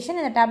கிளாசிஃபிகேஷன்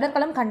இந்த டேப்லெட்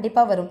காலம்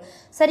கண்டிப்பாக வரும்.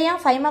 சரியா?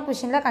 5 மார்க்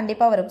கொஷினில்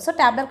கண்டிப்பாக வரும். ஸோ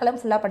டேப்லெட் காலம்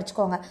ஃபுல்லாக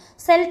படிச்சுக்கோங்க.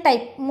 செல்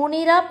type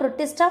Monera,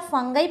 Protista,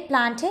 fungi,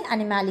 Plantae,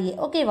 அனிமாலியே.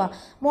 ஓகேவா?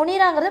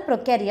 மொனிராங்கிறது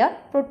ப்ரொகேரியாட்,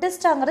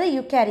 புரோட்டிஸ்டாங்கிறது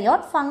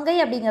யூகேரியாட், ஃபங்கை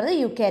அப்படிங்கிறது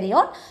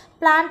யூகேரியாட்,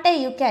 பிளான்டே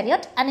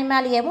யூகேரியாட்,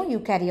 அனிமாலியமும்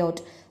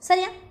யூகேரியாட்.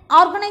 சரியா?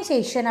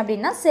 ஆர்கனைசேஷன்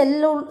அப்படின்னா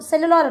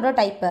செல்லுலாரோட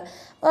type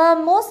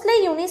mostly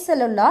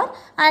unicellular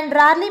and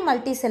rarely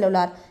multi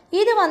cellular.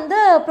 இது வந்து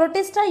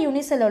புரோட்டிஸ்டா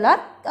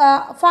யூனிசெல்லுலார்,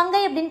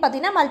 ஃபங்கை அப்படின்னு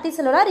பார்த்தீங்கன்னா மல்டி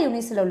செல்லுலார்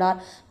யூனிசெல்லுலார்.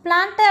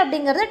 பிளான்ட்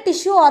அப்படிங்கிறது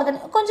டிஷ்யூ ஆர்கன்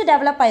கொஞ்சம்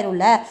டெவலப்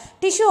ஆயிரும்ல,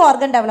 டிஷ்யூ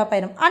ஆர்கன் டெவலப்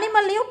ஆயிரும்.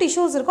 அனிமல்லையும்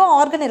டிஷ்யூஸ் இருக்கும்,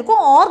 ஆர்கன்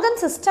இருக்கும், ஆர்கன்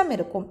சிஸ்டம்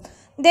இருக்கும்.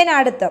 தென்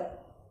அடுத்து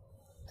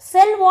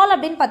செல் வால்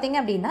அப்படின்னு பார்த்தீங்க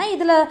அப்படின்னா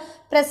இதில்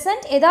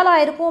ப்ரெசென்ட் எதால்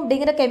ஆயிருக்கும்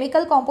அப்படிங்கிற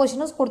கெமிக்கல்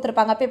காம்போசிஷன்ஸ்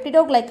கொடுத்துருப்பாங்க.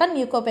 பெப்டிடோகிளைக்கன்,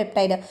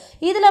 மியூகோபெப்டைடு.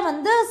 இதில்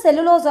வந்து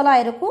செல்லுலோஸெல்லாம்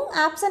இருக்கும்,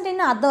 ஆப்சண்ட்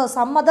இன் அதர்ஸ்,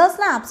 சம்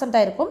அதர்ஸ்லாம் ஆப்சண்ட்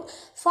ஆயிருக்கும்.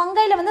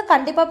 ஃபங்கையில் வந்து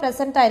கண்டிப்பாக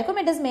ப்ரெசென்ட் ஆயிருக்கும்.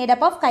 It is made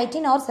up of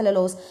chitin R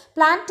cellulose.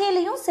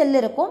 பிளான்டேலையும் செல்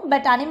இருக்கும்,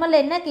 பட்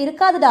அனிமலில் என்ன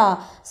இருக்காதுடா?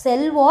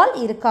 செல் வால்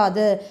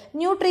இருக்காது.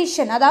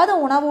 நியூட்ரிஷன் அதாவது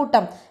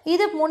உணவூட்டம்,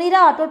 இது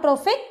முனிரா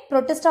autotrophic,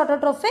 Protista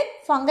autotrophic,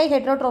 fungi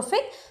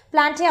heterotrophic,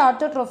 Plantae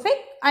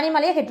autotrophic,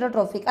 Animalia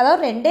heterotrophic.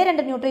 அதாவது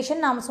ரெண்டு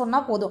நியூட்ரிஷன் நாம்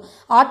சொன்னால் போதும்.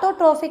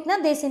 ஆட்டோட்ரோஃபிக்னா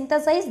தே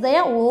synthesise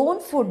their own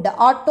food,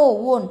 auto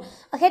own.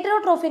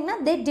 ஹெட்ரோட்ரோஃபிக்னா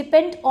they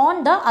depend on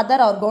the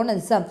other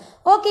organism.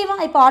 ஓகேவா?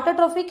 இப்போ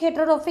ஆட்டோட்ரோஃபிக்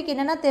ஹெட்ரோட்ரோஃபிக்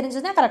என்னென்னா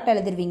தெரிஞ்சுன்னா கரெக்டாக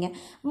எழுதிருவீங்க.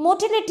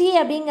 மோட்டிலிட்டி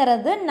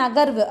அப்படிங்கிறது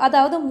நகர்வு,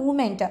 அதாவது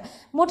மூமெண்ட்.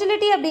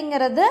 மோட்டிலிட்டி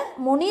அப்படிங்கிறது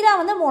மொனிரா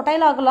வந்து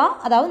மொட்டைல் ஆகலாம்,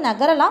 அதாவது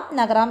நகரலாம்,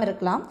 நகராமல்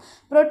இருக்கலாம்.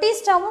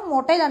 புரோட்டிஸ்டாவும்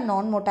மொட்டைல் அண்ட்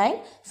நான் மொட்டைல்.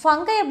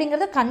 ஃபங்கை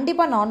அப்படிங்கிறது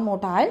கண்டிப்பாக நான்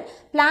மொட்டைல்.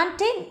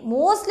 பிளான்டே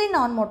மோஸ்ட்லி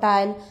நான்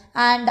motile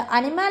and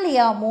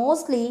Animalia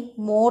mostly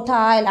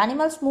motile.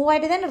 Animals move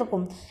ஆகிட்டு தானே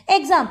இருக்கும்.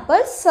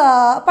 எக்ஸாம்பிள்ஸ்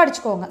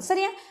படிச்சுக்கோங்க.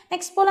 சரியா?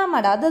 Next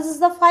போலாமாடா. This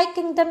is the 5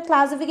 kingdom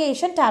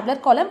classification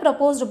tablet காலம்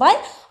proposed by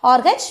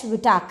Rh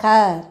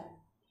விட்டாக்கர்.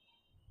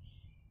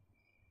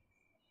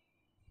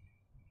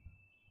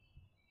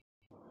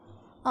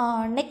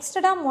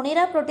 நெக்ஸ்ட்டா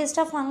Monera,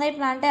 Protista, fungi,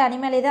 plant,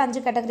 animal, இது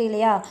 5 கேட்டகரி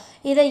இல்லையா?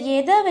 இதை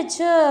எதை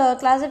வச்சு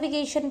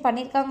கிளாசிஃபிகேஷன்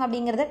பண்ணியிருக்காங்க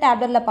அப்படிங்கிறத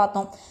டேப்லெட்டில்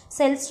பார்த்தோம்.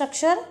 செல்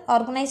structure,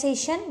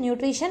 organisation,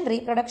 nutrition,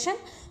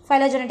 reproduction,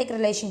 phylogenetic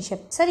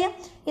relationship. சரியா?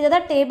 இதை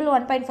தான் டேபிள்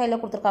 1.5ல்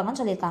கொடுத்துருக்காங்கன்னு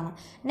சொல்லியிருக்காங்க.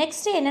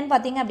 நெக்ஸ்ட்டு என்னென்னு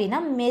பார்த்தீங்க அப்படின்னா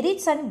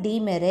மெரிட்ஸ் அண்ட்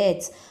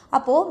டிமெரிட்ஸ்.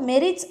 அப்போது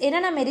மெரிட்ஸ்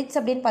என்னென்ன மெரிட்ஸ்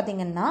அப்படின்னு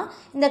பார்த்தீங்கன்னா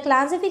இந்த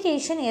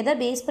கிளாசிஃபிகேஷன் எதை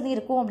பேஸ்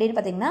பண்ணியிருக்கும் அப்படின்னு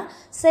பார்த்தீங்கன்னா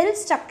செல்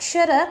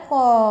ஸ்ட்ரக்சரை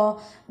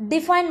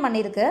டிஃபைன்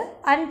பண்ணியிருக்கு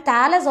and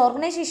thallus,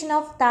 organisation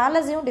of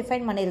தாலஸையும்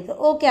define பண்ணியிருக்கு.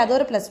 ஓகே, அது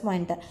ஒரு ப்ளஸ்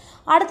பாயிண்ட்டு.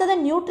 அடுத்தது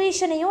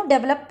நியூட்ரிஷனையும்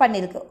டெவலப்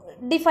பண்ணியிருக்கு,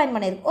 டிஃபைன்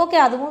பண்ணியிருக்கு. ஓகே,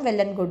 அதுவும்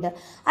வெல் அண்ட் குட்.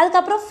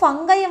 அதுக்கப்புறம்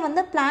ஃபங்கையை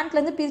வந்து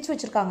பிளான்ட்லேருந்து பிரித்து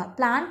வச்சுருக்காங்க.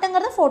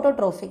 பிளான்ட்டுங்கிறது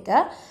ஃபோட்டோட்ரோஃபிக்கு,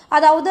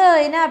 அதாவது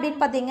என்ன அப்படின்னு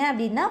பார்த்தீங்க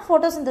அப்படின்னா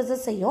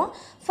ஃபோட்டோசிந்தசிஸ் செய்யும்.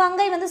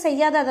 ஃபங்கை வந்து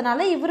செய்யாததுனால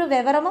இவர்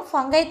விவரமாக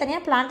ஃபங்கை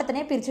தனியாக பிளான்ட்டை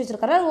தனியாக பிரித்து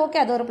வச்சுருக்காரு. ஓகே,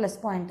 அது ஒரு ப்ளஸ்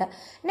பாயிண்ட்டு.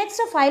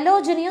 நெக்ஸ்ட்டு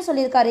ஃபைலோஜெனியும்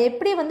சொல்லியிருக்காரு.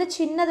 எப்படி வந்து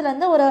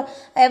சின்னதுலேருந்து ஒரு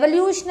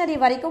எவல்யூஷனரி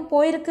வரைக்கும்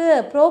போயிருக்கு,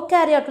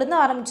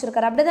 ப்ரோகேரியாட்லேருந்து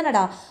ஆரம்பிச்சிருக்காரு. அப்படி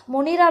தானடா?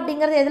 மொனிரா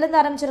அப்படிங்கிறது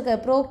எதுலேருந்து ஆரம்பிச்சிருக்கு?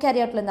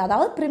 ப்ரோகேரியாட்லேருந்து,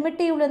 அதாவது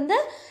ப்ரிமிட்டிவ்லேருந்து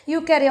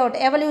யூகேரியாட்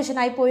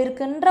எவல்யூஷன் ஆகி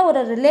போயிருக்குன்ற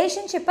ஒரு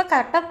ரிலேஷன்ஷிப்பை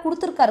கரெக்டாக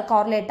கொடுத்துருக்காரு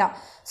கார்லேட்டாக.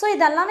 ஸோ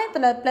இதெல்லாமே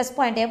ப்ளஸ்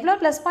பாயிண்ட். எவ்வளோ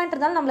ப்ளஸ் பாயிண்ட்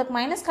இருந்தாலும் நம்மளுக்கு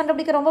மைனஸ்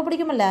கண்டுபிடிக்க ரொம்ப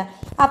பிடிக்குமில்ல.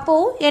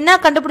 அப்போது என்ன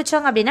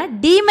கண்டுபிடிச்சாங்க அப்படின்னா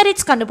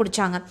டிமெரிட்ஸ்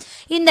கண்டுபிடிச்சாங்க.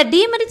 இந்த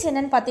டிமெரிட்ஸ்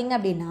என்னன்னு பார்த்தீங்க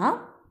அப்படின்னா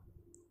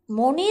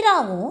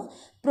மொனிராவும்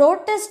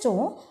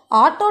புரோட்டிஸ்டும்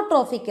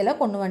ஆட்டோட்ரோஃபிக்கில்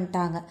கொண்டு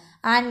வந்துட்டாங்க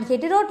அண்ட்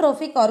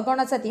ஹெட்டிரோட்ரோஃபிக்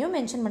ஆர்கானிசத்தையும்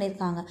மென்ஷன்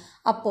பண்ணியிருக்காங்க.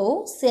 அப்போது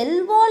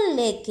cell wall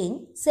lacking,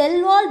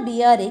 cell wall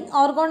bearing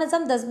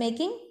organism தஸ்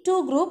மேக்கிங் 2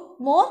 group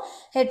more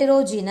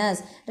heterogeneous.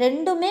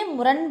 ரெண்டுமே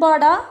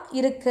முரண்பாடாக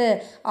இருக்குது.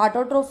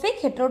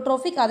 ஆட்டோட்ரோஃபிக்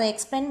ஹெட்ரோட்ரோஃபிக் அதை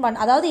எக்ஸ்பிளைன்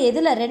அதாவது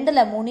எதில்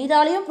ரெண்டில்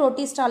மொனிராலையும்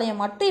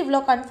புரோட்டிஸ்டாலையும் மட்டும்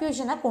இவ்வளோ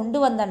கன்ஃபியூஷனை கொண்டு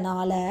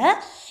வந்தனால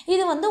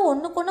இது வந்து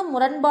ஒன்றுக்கொன்று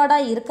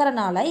முரண்பாடாக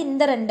இருக்கிறனால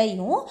இந்த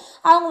ரெண்டையும்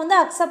அவங்க வந்து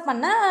அக்செப்ட்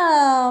பண்ண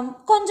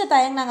கொஞ்சம்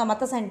தயங்கினாங்க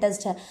மற்ற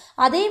சயின்டிஸ்ட்டு.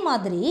 அதே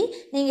மாதிரி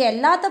நீங்கள்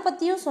எல்லாத்த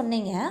பற்றியும்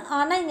சொன்னீங்க,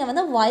 ஆனால் இங்கே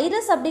வந்து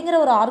வைரஸ் அப்படிங்கிற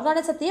ஒரு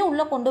ஆர்கானிசத்தையே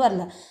உள்ளே கொண்டு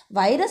வரல.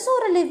 வைரஸும்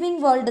ஒரு லிவிங்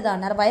வேர்ல்டு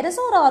தானே,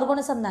 வைரஸும் ஒரு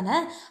ஆர்கானிசம் தானே,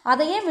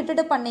 அதையே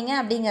விட்டுட்டு பண்ணீங்க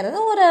அப்படிங்கிறது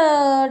ஒரு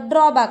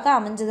ட்ராபேக்காக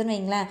அமைஞ்சதுன்னு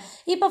வைங்களேன்.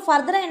 இப்போ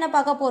ஃபர்தராக என்ன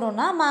பார்க்க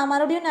போகிறோம்னா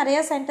மறுபடியும் நிறைய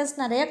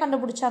சயின்டிஸ்ட் நிறைய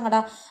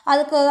கண்டுபிடிச்சாங்கடா.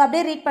 அதுக்கு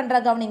அப்படியே ரீட் பண்ணுற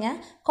கவனிங்க.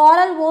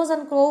 காரல் வோஸ்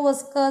அண்ட்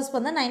க்ரோவஸ்கர்ஸ்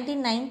வந்து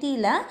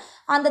 1990ல்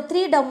அந்த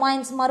 3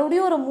 டொமைன்ஸ்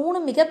மறுபடியும் ஒரு 3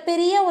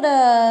 மிகப்பெரிய ஒரு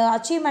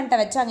அச்சீவ்மெண்ட்டை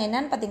வச்சாங்க.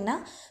 என்னன்னு பார்த்தீங்கன்னா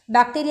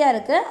பாக்டீரியா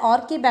இருக்குது,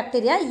 ஆர்கி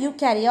பாக்டீரியா,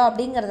 யூகேரியா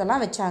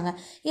அப்படிங்கிறதெல்லாம் வச்சாங்க.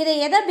 இதை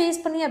எதை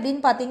பேஸ் பண்ணி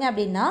அப்படின்னு பார்த்தீங்க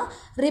அப்படின்னா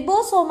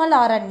ரிபோசோமல்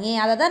ஆர்என்ஏ,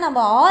 அதை தான்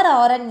நம்ம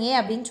RNA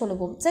அப்படின்னு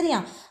சொல்லுவோம். சரியா?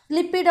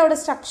 லிப்பிடோட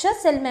ஸ்ட்ரக்சர்,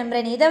 செல்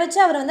மெம்பரேன், இதை வச்சு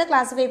அவர் வந்து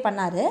கிளாஸிஃபை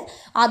பண்ணார்.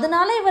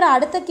 அதனால இவர்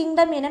அடுத்த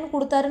கிங்டம் என்னென்னு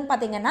கொடுத்தாருன்னு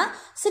பார்த்தீங்கன்னா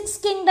 6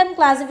 கிங்டம்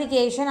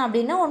கிளாஸிஃபிகேஷன்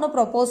அப்படின்னு ஒன்று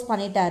ப்ரொப்போஸ்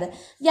பண்ணிட்டாரு.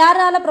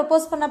 யாரால்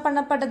ப்ரொப்போஸ்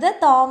பண்ணப்பட்டது?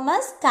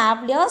 தாமஸ்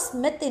கேவ்லியர்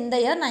ஸ்மித் இந்த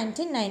இயர்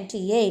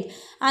 1998.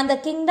 அந்த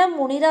கிங்டம்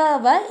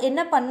முனிராவை என்ன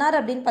பண்ணார்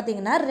அப்படின்னு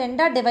பார்த்தீங்கன்னா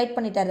 2ஆக டிவைட்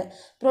பண்ணிட்டாரு.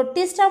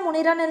 புரோட்டிஸ்டா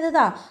முனிரான்னு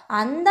இருந்ததா,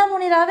 அந்த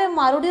முனிராவை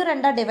மறுபடியும்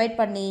 2ஆக டிவைட்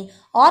பண்ணி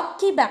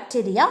ஆர்கி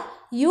பாக்டீரியா,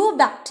 யூ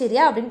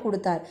பாக்டீரியா அப்படின்னு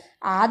கொடுத்தார்.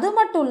 அது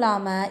மட்டும்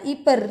இல்லாமல்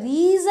இப்போ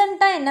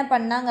ரீசண்டாக என்ன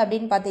பண்ணாங்க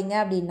அப்படின்னு பார்த்தீங்க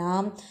அப்படின்னா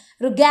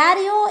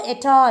ருகாரியோ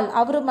எட்டால்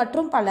அவர்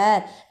மற்றும்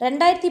பலர்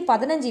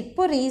 2015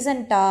 இப்போ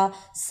ரீசண்டாக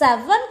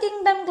 7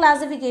 கிங்டம்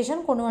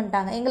கிளாஸிஃபிகேஷன் கொண்டு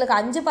வந்துட்டாங்க. எங்களுக்கு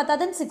 5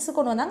 பத்தாதுன்னு 6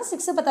 கொண்டு வந்தாங்க,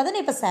 6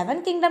 பத்தாதுன்னு இப்போ 7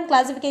 கிங்டம்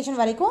கிளாஸிஃபிகேஷன்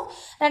வரைக்கும்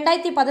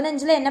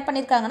 2015 என்ன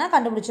பண்ணியிருக்காங்கன்னா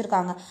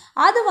கண்டுபிடிச்சிருக்காங்க.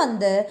 அது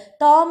வந்து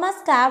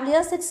தாமஸ்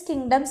கேவ்லியர் 6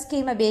 கிங்டம்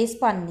ஸ்கீமை பேஸ்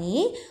பண்ணி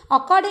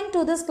according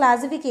to this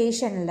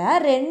கிளாஸிஃபிகேஷனில்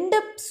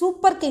 2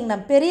 super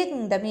kingdom, பெரிய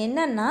கிங்டம்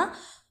என்னென்னா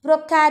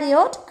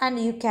ப்ரோகாரியோட் அண்ட்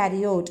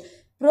யூகாரியோட்.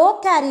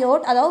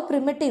 ப்ரோகாரியோட் அதாவது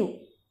ப்ரிமிட்டிவ்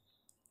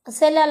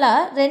செல்லில்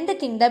 2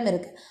 கிங்டம்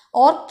இருக்குது,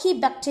 RK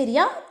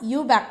bacteria, you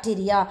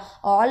bacteria.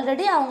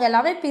 Already அவங்க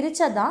எல்லாமே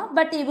பிரித்ததான்.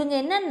 பட் இவங்க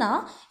என்னென்னா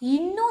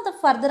இன்னும் அதை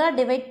ஃபர்தராக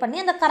டிவைட் பண்ணி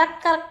அந்த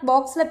கரெக்ட்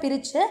பாக்ஸில்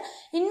பிரித்து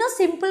இன்னும்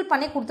சிம்பிள்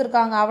பண்ணி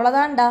கொடுத்துருக்காங்க.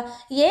 அவ்வளோதான்டா.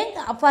 ஏன்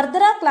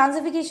ஃபர்தராக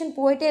கிளாஸிஃபிகேஷன்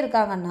போயிட்டே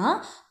இருக்காங்கன்னா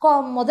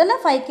முதல்ல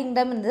 5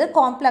 கிங்டம் இருந்தது,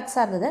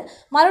 காம்ப்ளெக்ஸாக இருந்தது.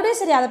 மறுபடியும்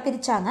சரி அதை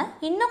பிரித்தாங்க.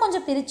 இன்னும்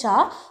கொஞ்சம் பிரித்தா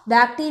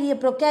பாக்டீரியா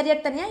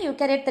ப்ரோகாரியோட் தனியாக,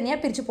 யூகாரியோட்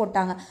தனியாக பிரித்து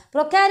போட்டாங்க.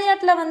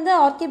 ப்ரோகாரியோட்டில் வந்து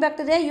ஆர்கி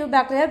பாக்டீரியா, யூ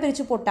பாக்டீரியா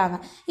பிரித்து போட்டாங்க.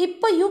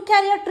 இப்போ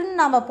யூகாரியோட்னு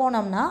நம்ம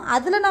போனோம்னா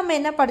அதில் நம்ம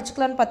என்ன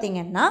படிச்சுக்கலாம்னு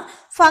பார்த்தீங்கன்னா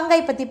ஃபங்கை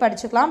பற்றி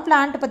படிச்சுக்கலாம்,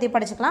 பிளான்ட் பற்றி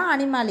படிச்சுக்கலாம்,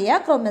 அனிமாலியா,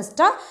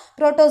 குரோமிஸ்டா,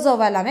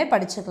 புரோட்டோசோவா எல்லாமே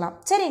படிச்சுக்கலாம்.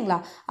 சரிங்களா?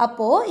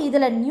 அப்போது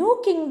இதில் நியூ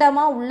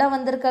கிங்டமாக உள்ளே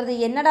வந்திருக்கிறது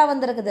என்னடா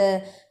வந்திருக்குது?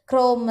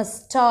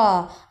 குரோமிஸ்டா.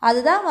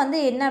 அதுதான் வந்து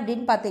என்ன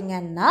அப்படின்னு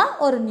பார்த்தீங்கன்னா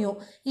ஒரு நியூ.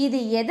 இது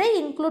எதை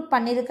இன்க்ளூட்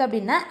பண்ணியிருக்கு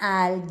அப்படின்னா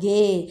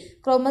algae.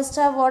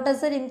 Chromista what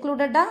is it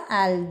இன்க்ளூடடா?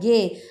 Algae.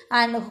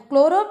 And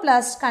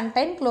chloroplast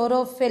contain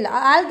chlorophyll.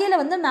 ஆல்கேல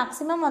வந்து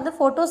மேக்ஸிமம் வந்து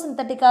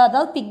ஃபோட்டோசிந்தட்டிக்காக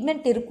அதாவது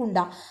பிக்மெண்ட்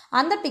இருக்கும்டா.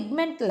 அந்த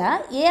பிக்மெண்ட்டில்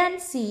ஏ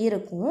அண்ட் சி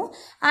இருக்கும்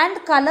அண்ட்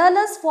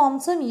கலர்லெஸ்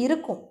ஃபார்ம்ஸும்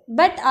இருக்கும்.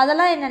 பட்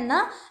அதெல்லாம்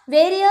என்னென்னா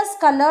வேரியஸ்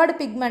கலர்டு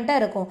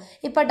பிக்மெண்ட்டாக இருக்கும்.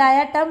 இப்போ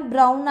diatom,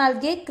 brown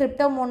algae,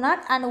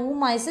 கிரிப்டோமோனாட் and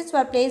ஊமைசிஸ்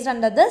were placed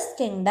under this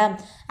kingdom.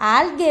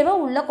 ஆல்கேவை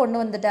உள்ளே கொண்டு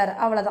வந்துட்டார்.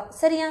 அவ்வளோதான்.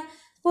 சரியா?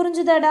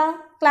 புரிஞ்சுதாடா?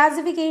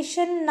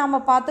 கிளாஸிஃபிகேஷன் நம்ம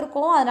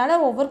பார்த்துருக்கோம்.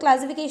 அதனால் ஒவ்வொரு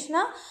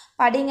கிளாஸிஃபிகேஷனாக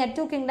படிங்க.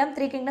 2 கிங்டம்,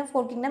 3 கிங்டம்,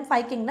 4 கிங்டம்,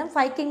 5 கிங்டம்.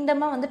 5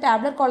 கிங்டமாக வந்து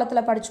டேப்லெட்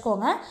காலத்தில்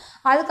படிச்சுக்கோங்க.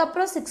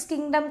 அதுக்கப்புறம் 6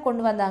 கிங்டம்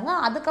கொண்டு வந்தாங்க.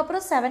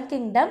 அதுக்கப்புறம் 7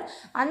 கிங்டம்.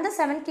 அந்த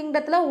 7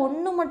 கிங்டத்தில்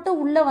ஒன்று மட்டும்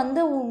உள்ளே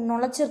வந்து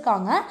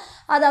நுழைச்சிருக்காங்க.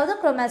 அதாவது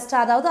குரோமிஸ்டா,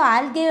 அதாவது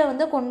ஆல்கேவை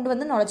வந்து கொண்டு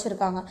வந்து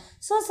நுழைச்சிருக்காங்க.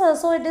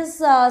 So it is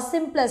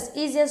simplest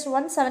easiest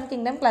one 7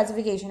 kingdom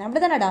classification.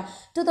 அப்படி தானடா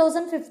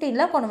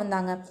 2015 கொண்டு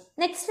வந்தாங்க.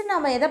 நெக்ஸ்ட்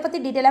நம்ம எதை பற்றி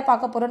டீட்டெயிலாக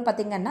பார்க்க போகிறோம்னு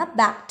பார்த்தீங்கன்னா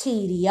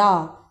பாக்டீரியா.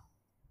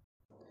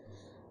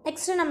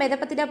 நெக்ஸ்ட்டு நம்ம எதை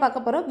பற்றி தான் பார்க்க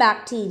போகிறோம்?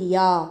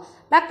 பாக்டீரியா.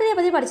 பாக்டீரியா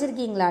பற்றி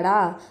படிச்சிருக்கீங்களாடா?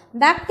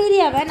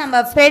 பாக்டீரியாவை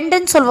நம்ம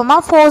ஃப்ரெண்டுன்னு சொல்லுவோமா,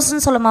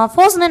 ஃபோர்ஸ்ன்னு சொல்லுவோமா?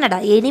 ஃபோர்ஸ்னு என்னடா?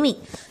 எனிமி.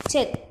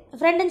 சரி,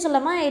 ஃப்ரெண்டுன்னு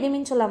சொல்லாமா,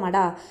 எனிமின்னு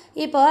சொல்லாமாடா?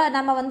 இப்போ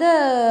நம்ம வந்து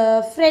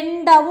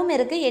ஃப்ரெண்டாகவும்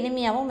இருக்குது,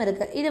 எனிமியாகவும்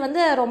இருக்குது. இது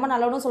வந்து ரொம்ப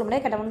நல்லவனும் சொல்ல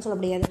முடியாது, கெட்டவனும்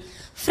சொல்ல முடியாது.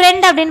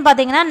 ஃப்ரெண்ட் அப்படின்னு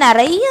பார்த்தீங்கன்னா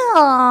நிறைய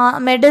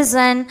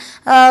மெடிசன்,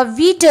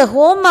 வீட்டு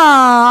ஹோம்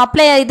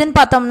அப்ளை இதுன்னு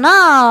பார்த்தோம்னா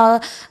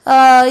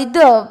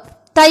இது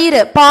தயிர்,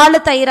 பால்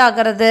தயிர்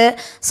ஆகிறது.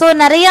 ஸோ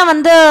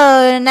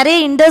நிறைய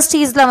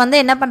இண்டஸ்ட்ரீஸில் வந்து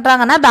என்ன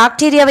பண்ணுறாங்கன்னா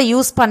பாக்டீரியாவை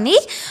யூஸ் பண்ணி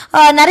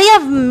நிறைய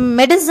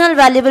மெடிசினல்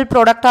வேல்யூபிள்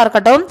ப்ராடக்டாக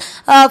இருக்கட்டும்,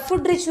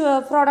 ஃபுட் ரிச்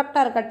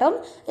ப்ராடக்டாக இருக்கட்டும்,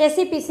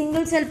 எஸ்சிபி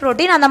சிங்கிள் செல்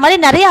ப்ரோட்டீன், அந்த மாதிரி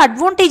நிறைய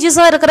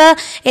அட்வான்டேஜஸாக இருக்கிற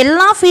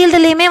எல்லா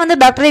ஃபீல்டுலேயுமே வந்து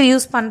பாக்டீரியா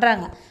யூஸ்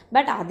பண்ணுறாங்க.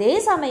 பட் அதே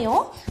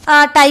சமயம்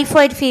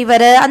டைஃபாய்டு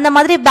ஃபீவரு அந்த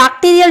மாதிரி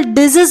பாக்டீரியல்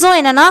டிசீஸும்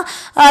என்னென்னா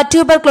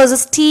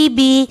டியூபர்குலோசிஸ்,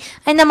 டிபி,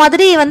 இந்த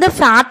மாதிரி வந்து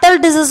ஃபேட்டல்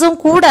டிசீஸும்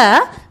கூட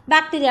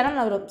பாக்டீரியாவில்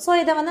வரும். ஸோ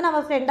இதை வந்து நம்ம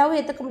ஃப்ரெண்டாகவும்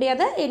ஏற்றுக்க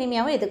முடியாது,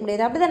 எனிமியாகவும் ஏற்றுக்க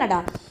முடியாது. அப்படி தானடா?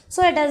 ஸோ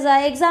இட் இஸ்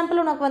எக்ஸாம்பிள்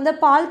உனக்கு வந்து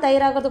பால்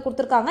தயிராகிறது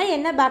கொடுத்துருக்காங்க.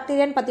 என்ன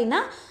பாக்டீரியான்னு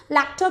பார்த்தீங்கன்னா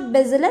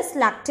லாக்டோபெசிலஸ்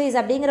லாக்டேஸ்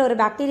அப்படிங்கிற ஒரு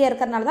பாக்டீரியா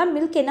இருக்கிறனால தான்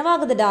மில்க்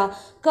என்னவாகுதுடா?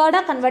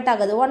 கர்டாக கன்வெர்ட்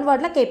ஆகுது. ஒன்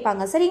வேர்டில்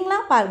கேட்பாங்க. சரிங்களா?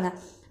 பாருங்கள்.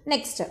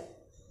 நெக்ஸ்ட்டு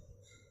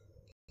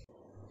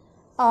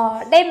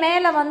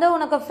மேலே வந்து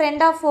உனக்கு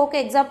ஃப்ரெண்ட் ஆஃப்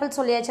ஃபோக்கு எக்ஸாம்பிள்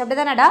சொல்லியாச்சு.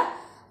 அப்படி தானடா?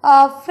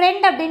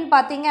 ஃப்ரெண்ட் அப்படின்னு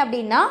பார்த்தீங்க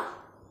அப்படின்னா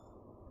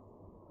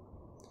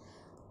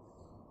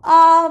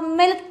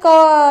மில்க்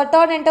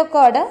டர்ன் இன்டூ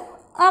கர்டு.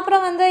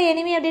 அப்புறம் வந்து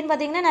எனிமி அப்படின்னு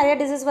பார்த்தீங்கன்னா நிறைய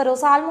டிசீஸ் வரும்.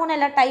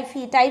 சால்மோனெல்லா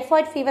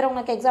டைஃபாய்டு ஃபீவர்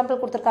உங்களுக்கு எக்ஸாம்பிள்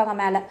கொடுத்துருக்காங்க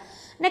மேலே.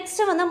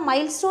 நெக்ஸ்ட்டு வந்து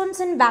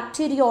milestones in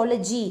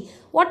bacteriology.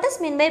 What is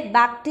mean by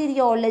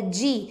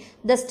bacteriology?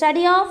 The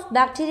study of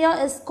bacteria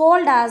is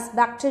called as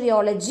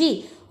bacteriology.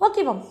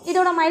 Okay ma'am,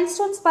 இதோட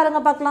மைல்ஸ்டோன்ஸ்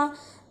பாருங்கள் பார்க்கலாம்.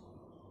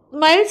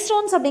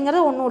 மைல்ஸ்டோன்ஸ்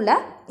அப்படிங்கிறது ஒன்றும் இல்லை.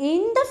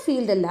 இந்த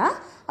ஃபீல்டில்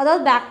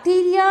அதாவது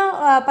பாக்டீரியா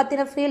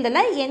பற்றின ஃபீல்டில்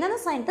என்னென்ன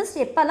சயின்டிஸ்ட்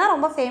எப்போல்லாம்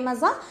ரொம்ப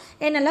ஃபேமஸாக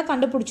என்னெல்லாம்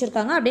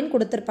கண்டுபிடிச்சிருக்காங்க அப்படின்னு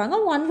கொடுத்துருப்பாங்க.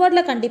 ஒன்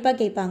வேர்டில் கண்டிப்பாக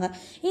கேட்பாங்க.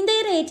 இந்த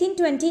இயர்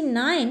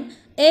 1829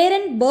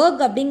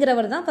 ஏரன்பர்க்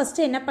அப்படிங்கிறவர் தான்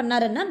ஃபஸ்ட்டு என்ன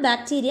பண்ணாருன்னா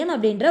பாக்டீரியம்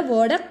அப்படின்ற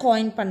வேர்டை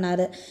காயின்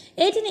பண்ணார்.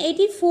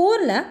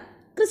 1884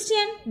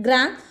 Christian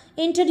gram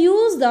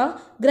introduce the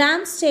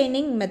gram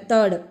staining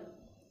method.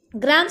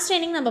 Gram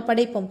staining நம்ம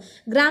படிப்போம்.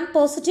 கிராம்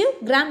பாசிட்டிவ்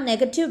கிராம்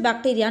நெகட்டிவ்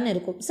பாக்டீரியான்னு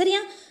இருக்கும்.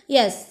 சரியா?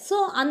 எஸ். ஸோ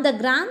அந்த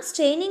கிராம்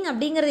ஸ்டெயினிங்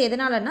அப்படிங்கிறது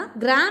எதனாலன்னா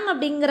கிராம்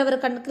அப்படிங்கிறவர்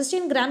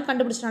கிறிஸ்டியன் கிராம்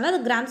கண்டுபிடிச்சனால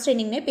அது கிராம்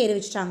ஸ்டெயினிங்னே பேர்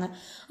வச்சுட்டாங்க.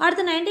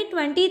 அடுத்து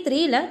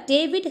 1923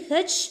 டேவிட்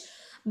ஹெச்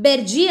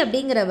பெர்ஜி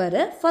அப்படிங்கிறவர்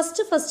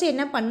ஃபஸ்ட்டு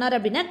என்ன பண்ணார்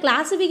அப்படின்னா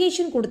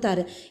கிளாசிஃபிகேஷன்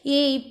கொடுத்தாரு.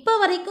 இப்போ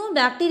வரைக்கும்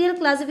பாக்டீரியல்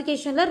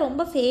கிளாசிஃபிகேஷனில்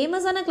ரொம்ப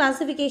ஃபேமஸான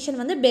கிளாசிஃபிகேஷன்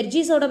வந்து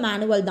பெர்ஜிஸோட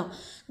மேனுவல் தான்.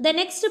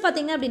 நெக்ஸ்ட்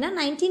பார்த்தீங்க அப்படின்னா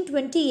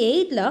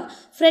 1928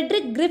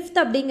 ஃப்ரெட்ரிக் கிரிஃப்த்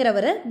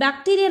அப்படிங்கிறவர்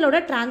பாக்டீரியலோட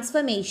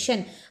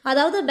டிரான்ஸ்ஃபர்மேஷன்,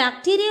 அதாவது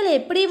பாக்டீரியல்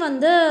எப்படி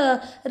வந்து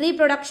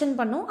ரீப்ரொடக்ஷன்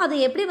பண்ணும், அது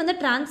எப்படி வந்து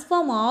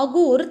டிரான்ஸ்ஃபார்ம்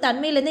ஆகும் ஒரு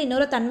தன்மையிலேருந்து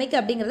இன்னொரு தன்மைக்கு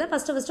அப்படிங்கிறத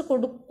ஃபஸ்ட்டு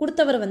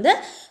கொடுத்தவர் வந்து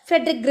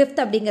ஃப்ரெட்ரிக்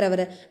கிரிஃப்த்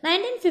அப்படிங்கிறவர்.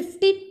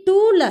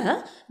 1952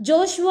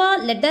 ஜோஷுவா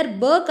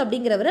லெட்டர்பர்க்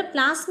அப்படிங்கிறவர்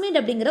பிளாஸ்மிட்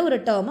அப்படிங்கிற ஒரு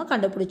டேர்மை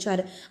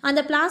கண்டுபிடிச்சார். அந்த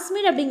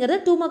பிளாஸ்மிட் அப்படிங்கிறது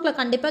 2 மார்க்கில்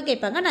கண்டிப்பாக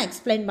கேட்பாங்க, நான்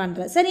எக்ஸ்பிளைன்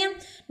பண்ணுறேன். சரியா?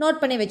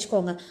 நோட் பண்ணி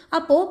வச்சுக்கோங்க.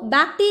 அப்போது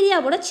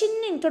பாக்டீரியாவோட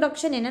சின்ன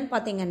இன்ட்ரொடக்ஷன் என்னன்னு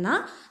பார்த்தீங்கன்னா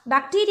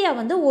பாக்டீரியா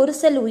வந்து ஒரு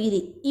செல்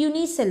உயிரி,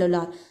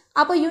 யூனிசெல்லுலார்.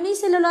 அப்போ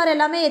யூனிசெல்லுலார்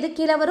எல்லாமே எது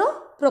கீழே வரும்?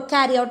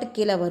 ப்ரொகாரியோட்டுக்கு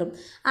கீழே வரும்.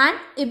 And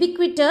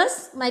யுபிக்விட்டஸ்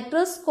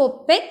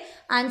microscopic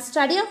and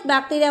study of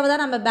பாக்டீரியாவை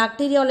தான் நம்ம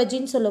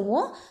பாக்டீரியாலஜின்னு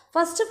சொல்லுவோம்.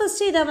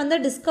 ஃபஸ்ட்டு இதை வந்து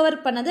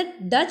டிஸ்கவர் பண்ணது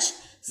டச்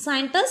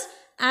சயின்டிஸ்ட்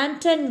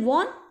ஆண்டன்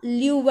வான்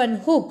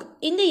லியூவன்ஹூக்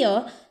இந்த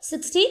இயர்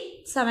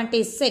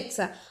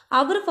 1676.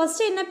 அவர்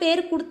ஃபஸ்ட்டு என்ன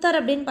பேர் கொடுத்தார்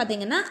அப்படின்னு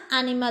பார்த்தீங்கன்னா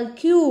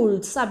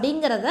அனிமல்கியூல்ஸ்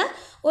அப்படிங்கிறத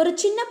ஒரு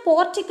சின்ன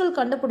பார்ட்டிக்கிள்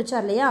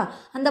கண்டுபிடிச்சார் இல்லையா,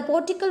 அந்த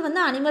பார்ட்டிக்கிள்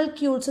வந்து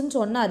அனிமல்கியூல்ஸ்ன்னு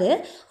சொன்னார்.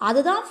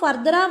 அதுதான்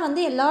ஃபர்தராக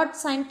வந்து எல்லா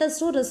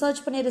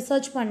சயின்டிஸ்ட்டும்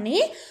ரிசர்ச் பண்ணி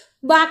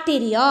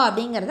பாக்டீரியா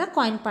அப்படிங்கிறத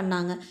காயின்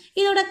பண்ணாங்க.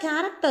 இதோட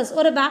கேரக்டர்ஸ்,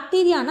 ஒரு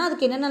பாக்டீரியானா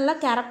அதுக்கு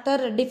என்னென்னலாம்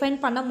கேரக்டர்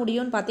டிஃபைன் பண்ண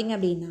முடியும்னு பார்த்தீங்க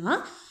அப்படின்னா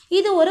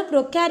இது ஒரு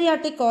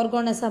ப்ரொகாரியாட்டிக்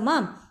ஆர்கானிசமா.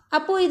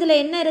 அப்போது இதில்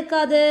என்ன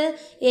இருக்காது?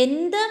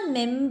 எந்த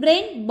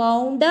மெம்ப்ரெயின்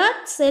பவுண்டட்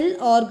செல்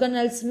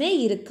ஆர்கனல்ஸுமே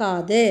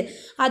இருக்காது.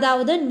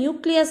 அதாவது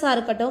நியூக்ளியஸாக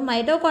இருக்கட்டும்,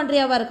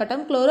 மைட்டோகாண்ட்ரியாவாக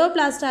இருக்கட்டும்,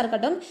 குளோரோபிளாஸ்டாக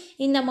இருக்கட்டும்,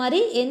 இந்த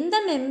மாதிரி எந்த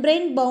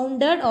மெம்ப்ரெயின்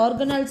பவுண்டட்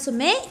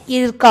ஆர்கனல்ஸுமே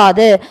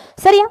இருக்காது.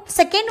 சரியா?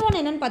 செகண்ட்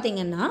ஒன் என்னன்னு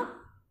பார்த்தீங்கன்னா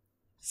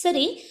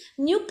சரி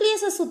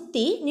நியூக்ளியஸை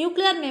சுற்றி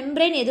நியூக்ளியர்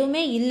மெம்ப்ரெயின்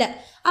எதுவுமே இல்லை.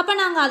 அப்போ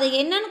நாங்கள் அதை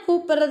என்னன்னு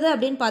கூப்பிடுறது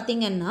அப்படின்னு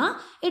பார்த்தீங்கன்னா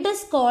it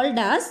is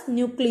called as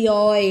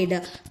nucleoid.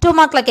 2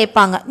 மார்க்கில்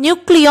கேட்பாங்க.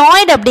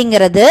 நியூக்ளியாய்டு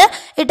அப்படிங்கிறது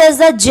it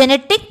is the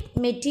genetic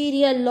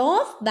material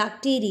of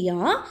bacteria.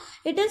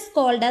 It is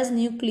called as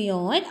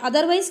nucleoid,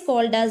 otherwise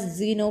called as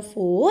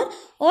xenophore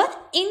or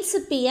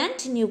incipient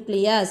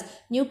nucleus.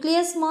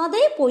 Nucleus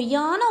மாதிரி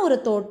பொய்யான ஒரு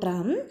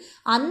தோற்றம்,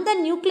 அந்த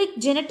நியூக்ளிக்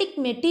ஜெனட்டிக்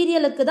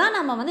மெட்டீரியலுக்கு தான்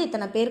நம்ம வந்து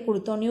இத்தனை பேர்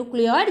கொடுத்தோம்.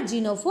 Nucleoid,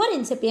 genophore,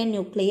 இன்சிபியன்ட்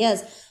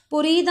nucleus.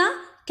 புரியுதா?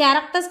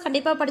 கேரக்டர்ஸ்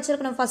கண்டிப்பாக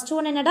படிச்சிருக்கணும். ஃபர்ஸ்ட்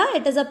ஒன் என்னடா?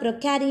 It is a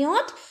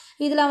ப்ரொகாரியாட்.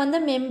 இதில் வந்து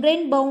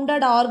மெம்ப்ரெயின்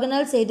பவுண்டட்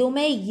ஆர்கனல்ஸ்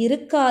எதுவுமே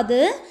இருக்காது.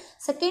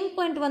 செகண்ட்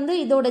பாயிண்ட் வந்து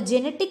இதோட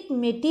ஜெனட்டிக்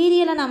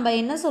மெட்டீரியலை நம்ம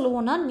என்ன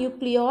சொல்லுவோம்னா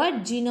நியூக்ளியாய்ட்,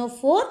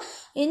 ஜீனோஃபோர்,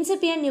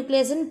 இன்சிபியன்ட்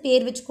நியூக்ளியஸ்ன்னு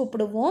பேர் வச்சு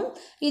கூப்பிடுவோம்.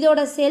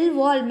 இதோட செல்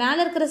வால், மேலே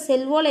இருக்கிற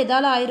செல் வால்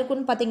எதால்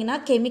ஆயிருக்குன்னு பார்த்தீங்கன்னா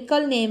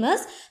கெமிக்கல்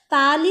நேமஸ்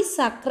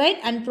பாலிசாக்ரைட்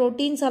அண்ட்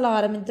ப்ரோட்டீன்ஸால்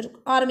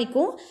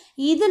ஆரம்பிக்கும்.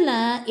 இதில்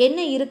என்ன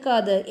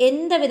இருக்காது?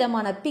 எந்த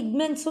விதமான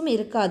பிக்மெண்ட்ஸும்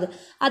இருக்காது.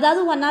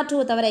 அதாவது 1 or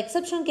 2 தவிர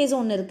எக்ஸப்ஷன் கேஸ்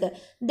ஒன்று இருக்குது.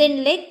 தென்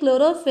lakh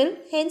chlorophyll,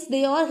 hence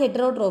they are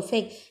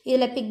heterotrophic.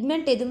 இதில்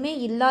பிக்மெண்ட் எதுவுமே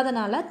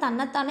இல்லாதனால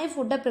தன்னைத்தானே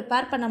ஃபுட்டை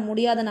ப்ரிப்பேர் பண்ண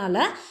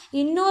முடியாதனால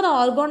இன்னொரு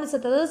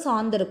ஆர்கானிசத்தை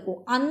சார்ந்திருக்கும்.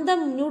 அந்த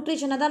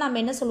நியூட்ரிஷனை தான்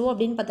நம்ம என்ன சொல்லுவோம்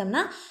அப்படின்னு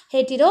பார்த்தோம்னா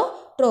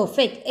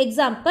ஹெட்டிரோட்ரோஃபிக்.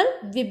 Example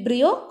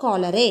Vibrio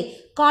காலரே.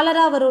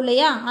 காலரா வரும்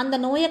இல்லையா, அந்த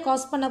நோயை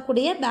காஸ்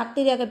பண்ணக்கூடிய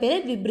பாக்டீரியாவுக்கு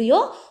பேர் விப்ரியோ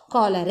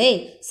காலரே.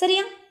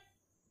 சரியா?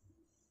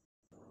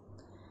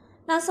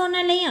 நான்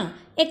சொன்னேன் இல்லையா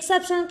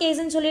எக்ஸப்ஷனல்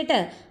கேஸ்ன்னு சொல்லிட்டு,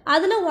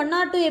 அதில் 1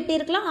 or 2 எப்படி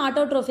இருக்கலாம்?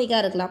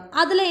 ஆட்டோட்ரோஃபிக்காக இருக்கலாம்.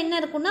 அதில் என்ன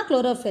இருக்குன்னா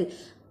குளோரோஃபில்.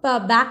 இப்போ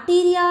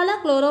பாக்டீரியாவில்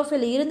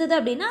குளோரோஃபில் இருந்தது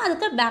அப்படின்னா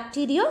அதுக்கு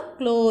பாக்டீரியோ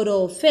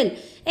குளோரோஃபில்.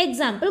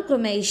 எக்ஸாம்பிள்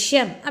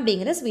குரோமேஷியம்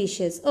அப்படிங்கிற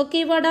ஸ்பீஷிஸ்.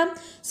 ஓகேவாடா?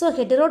 ஸோ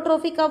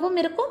ஹெட்டரோட்ரோஃபிக்காகவும்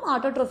இருக்கும்,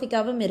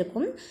 ஆட்டோட்ரோஃபிக்காகவும்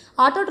இருக்கும்.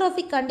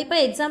 ஆட்டோட்ரோஃபிக்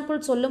கண்டிப்பாக எக்ஸாம்பிள்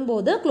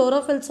சொல்லும்போது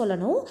குளோரோஃபில்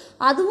சொல்லணும்.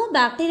 அதுவும்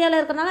பாக்டீரியாவில்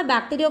இருக்கிறனால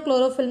பாக்டீரியோ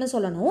குளோரோஃபில்னு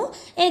சொல்லணும்.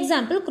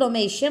 எக்ஸாம்பிள்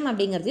குரோமேஷியம்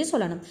அப்படிங்கிறதையும்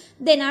சொல்லணும்.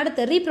 தென்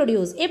அடுத்து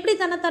ரீப்ரொடியூஸ். எப்படி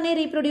தன்னைத்தானே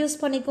ரீப்ரொடியூஸ்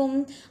பண்ணிக்கும்?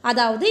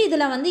 அதாவது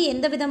இதில் வந்து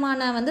எந்த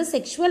விதமான வந்து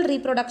செக்ஷுவல்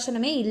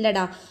ரீப்ரொடக்ஷனுமே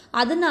இல்லைடா.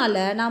 அதனால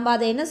நாம்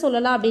அதை என்ன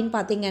சொல்லலாம் அப்படின்னு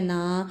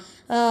பார்த்தீங்கன்னா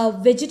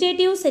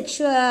வெஜிடேட்டிவ்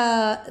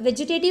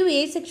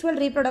ஏசெக்ஷுவல்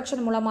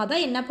ரீப்ரொடக்ஷன் மூலமாக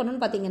தான் என்ன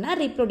பண்ணுன்னு பார்த்தீங்கன்னா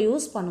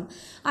ரீப்ரொடியூஸ் பண்ணும்.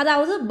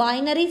 அதாவது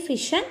பைனரி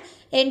ஃபிஷன்,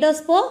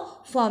 எண்டோஸ்போ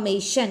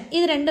ஃபார்மேஷன்,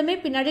 இது ரெண்டுமே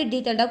பின்னாடி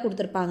டீட்டெயில்டாக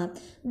கொடுத்துருப்பாங்க.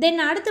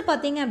 தென் அடுத்து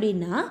பார்த்தீங்க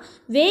அப்படின்னா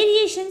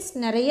வேரியேஷன்ஸ்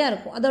நிறையா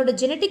இருக்கும். அதோட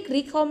ஜெனட்டிக்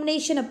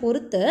ரீகாம்பினேஷனை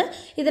பொறுத்து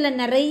இதில்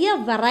நிறைய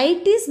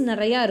வெரைட்டிஸ்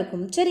நிறையா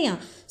இருக்கும். சரியா?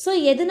 ஸோ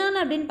எதனால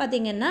அப்படின்னு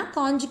பார்த்தீங்கன்னா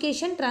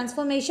கான்ஜுகேஷன்,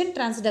 டிரான்ஸ்ஃபர்மேஷன்,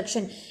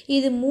 டிரான்ஸ்டக்ஷன்,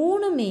 இது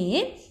மூணுமே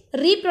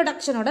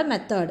ரீப்ரொடக்ஷனோட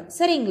மெத்தட்.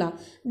 சரிங்களா?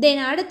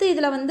 தென் அடுத்து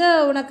இதில் வந்து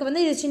உனக்கு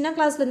வந்து இது சின்ன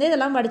கிளாஸ்லேருந்தே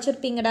இதெல்லாம்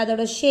படிச்சிருப்பீங்கடா.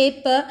 அதோட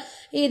ஷேப்பு,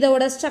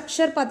 இதோட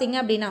ஸ்ட்ரக்சர் பார்த்தீங்க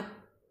அப்படின்னா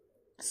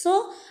ஸோ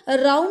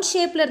ரவுண்ட்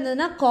ஷேப்பில்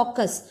இருந்ததுன்னா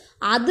காக்கஸ்,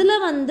 அதில்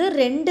வந்து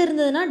 2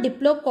 இருந்ததுன்னா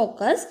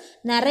டிப்ளோகாக்கஸ்,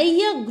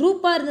 நிறைய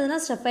குரூப்பாக இருந்ததுன்னா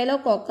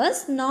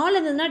ஸ்டெஃபைலோகாக்கஸ், 4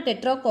 இருந்ததுன்னா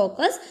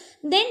டெட்ராகாக்கஸ்,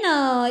 தென்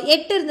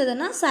 8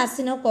 இருந்ததுன்னா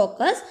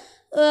சார்சினோகாக்கஸ்,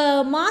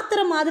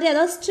 மாத்திரை மாதிரி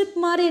அதாவது ஸ்ட்ரிப்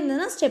மாதிரி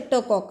இருந்ததுன்னா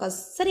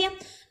ஸ்டெப்டோகாக்கஸ். சரியா?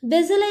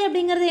 பெசிலை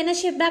அப்படிங்கிறது என்ன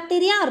shape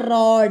bacteria?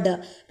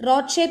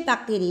 Rod shape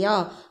bacteria.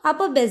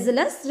 அப்போ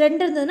பெசிலஸ்,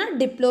 2 இருந்ததுன்னா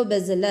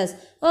டிப்ளோபெசிலஸ்.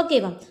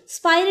 ஓகேவா?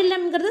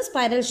 ஸ்பைரலம்ங்கிறது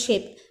spiral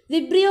shape,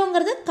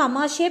 விப்ரியோங்கிறது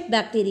comma shape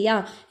bacteria.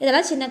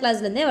 இதெல்லாம் சின்ன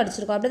கிளாஸ்லேருந்தே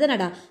படிச்சிருக்கோம், அப்படி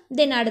தானடா?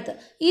 தென் அடுத்து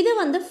இது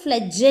வந்து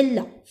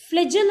ஃப்ளெஜெல்லா.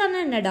 ஃப்ளெஜெல்லான்னா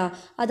என்னடா?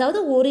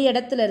 அதாவது ஒரு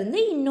இடத்துல இருந்து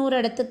இன்னொரு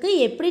இடத்துக்கு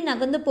எப்படி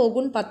நகர்ந்து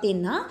போகும்னு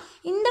பார்த்தீங்கன்னா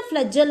இந்த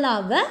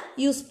ஃப்ளெஜெல்லாவை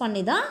யூஸ்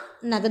பண்ணி தான்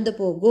நகர்ந்து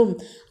போகும்.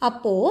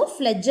 அப்போது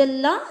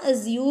ஃப்ளெஜெல்லா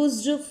is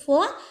used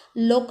for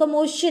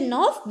locomotion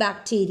of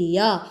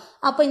bacteria.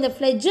 அப்போ இந்த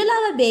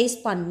ஃப்ளெஜெல்லாவை பேஸ்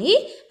பண்ணி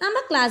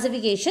நம்ம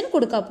கிளாசிஃபிகேஷன்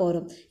கொடுக்க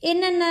போகிறோம்.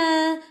 என்னென்ன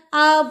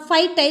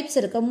 5 டைப்ஸ்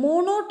இருக்குது.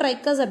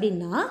 மோனோட்ரைக்கஸ்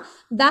அப்படின்னா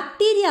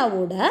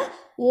பாக்டீரியாவோட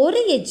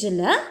ஒரு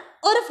எஜ்ஜில்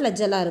ஒரு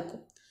ஃப்ளெஜெல்லா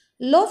இருக்கும்.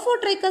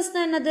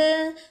 லோஃபோட்ரைக்கஸ்னால் என்னது?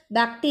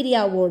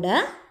 பாக்டீரியாவோட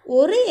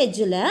ஒரு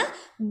எஜ்ஜில்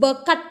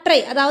கற்றை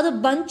அதாவது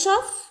பஞ்ச்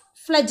ஆஃப்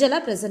ஃப்ளெஜெல்லா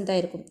ப்ரெசென்ட்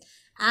ஆகிருக்கும்.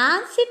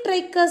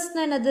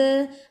 ஆம்ஃபிட்ரைக்கஸ்னால் என்னது?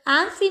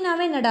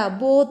 ஆம்ஃபினாவே என்னடா?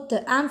 போத்.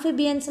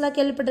 ஆம்ஃபிபியன்ஸ்லாம்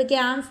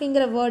கேள்விப்பட்டிருக்கேன்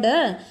ஆம்ஃபிங்கிற வேர்டு.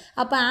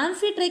 அப்போ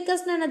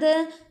ஆம்ஃபிட்ரைக்கஸ்னால் என்னது?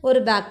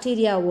 ஒரு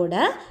பாக்டீரியாவோட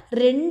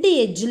 2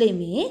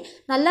 எஜ்லேயுமே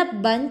நல்ல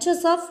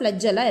பஞ்சஸ் ஆஃப்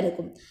ஃப்ளெஜெல்லா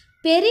இருக்கும்.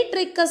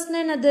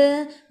 பெரிட்ரைக்கஸ்னால் என்னது?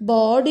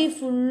 பாடி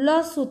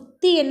ஃபுல்லாக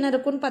சுற்றி என்ன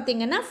இருக்குன்னு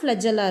பார்த்தீங்கன்னா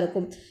ஃப்ளெஜெல்லா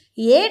இருக்கும்.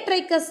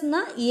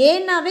 ஏட்ரைக்கஸ்னால்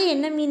ஏனாவே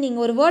என்ன மீனிங்?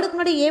 ஒரு வேர்டுக்கு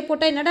முன்னாடி ஏ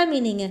போட்டால் என்னடா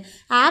மீனிங்கு?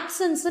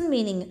 ஆப்சன்ஸ்ன்னு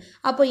மீனிங்.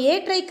 அப்போ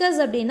ஏட்ரைக்கஸ்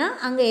அப்படின்னா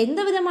அங்கே எந்த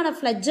விதமான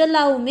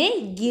ஃப்ளெஜெல்லாவுமே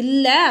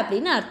இல்லை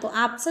அப்படின்னு அர்த்தம்.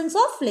 Options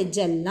of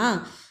ஃப்ளெஜெல்லா.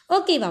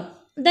 ஓகேவா?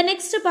 த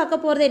நெக்ஸ்ட்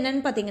பார்க்க போகிறது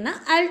என்னன்னு பார்த்தீங்கன்னா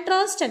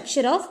ultra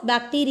structure of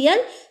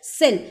bacterial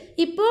cell.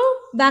 இப்போது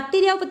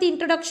பாக்டீரியாவை பற்றி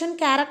இன்ட்ரொடக்ஷன்,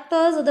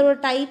 கேரக்டர்ஸ், அதோட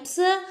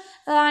டைப்ஸு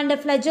அண்ட்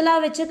ஃப்ளெஜெல்லா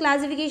வச்சு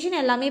கிளாசிஃபிகேஷன்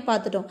எல்லாமே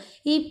பார்த்துட்டோம்.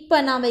 இப்போ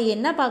நாம்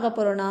என்ன பார்க்க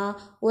போகிறோன்னா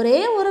ஒரே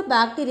ஒரு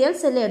பாக்டீரியல்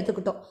செல்லை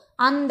எடுத்துக்கிட்டோம்.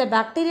 அந்த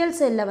பாக்டீரியல்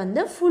செல்லை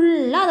வந்து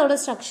ஃபுல்லாக அதோட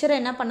ஸ்ட்ரக்சரை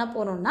என்ன பண்ண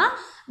போகிறோம்னா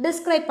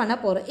டிஸ்கிரைப் பண்ண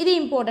போகிறோம். இது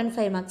இம்பார்ட்டன்ட்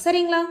 5 மார்க்ஸ்.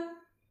 சரிங்களா?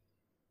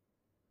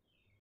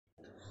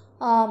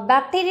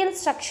 பாக்டீரியல்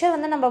ஸ்ட்ரக்சர்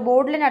வந்து நம்ம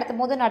போர்டில்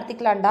நடத்தும் போது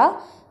நடத்திக்கலாம்டா.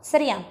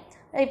 சரியா?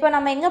 இப்போ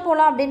நம்ம எங்கே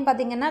போகலாம் அப்படின்னு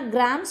பார்த்தீங்கன்னா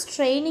கிராம்ஸ்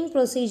ட்ரைனிங்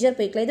ப்ரொசீஜர்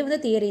போய்க்கலாம். இது வந்து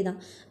தியரி தான்.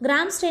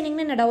 கிராம்ஸ்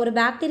ட்ரைனிங்னு என்னடா? ஒரு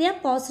பாக்டீரியா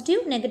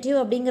பாசிட்டிவ் நெகட்டிவ்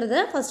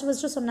அப்படிங்கிறத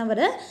ஃபஸ்ட்டு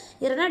சொன்னவர்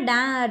இல்லைனா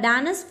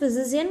டானஸ்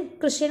ஃபிசிசியன்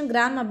கிறிஸ்டியன்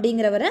கிராம்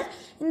அப்படிங்கிறவர்.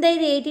 இந்த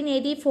இது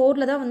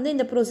 1884 தான் வந்து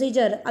இந்த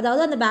ப்ரொசீஜர்,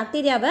 அதாவது அந்த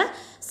பாக்டீரியாவை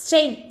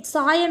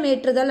சாயம்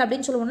ஏற்றுதல்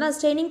அப்படின்னு சொல்லுவோம்ல,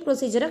 ஸ்ட்ரெயினிங்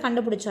ப்ரொசீஜரை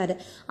கண்டுபிடிச்சாரு.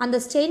 அந்த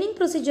ஸ்ட்ரெயினிங்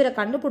ப்ரொசீஜரை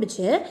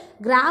கண்டுபிடிச்சி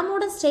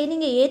கிராமோட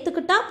ஸ்ட்ரெயினிங்கை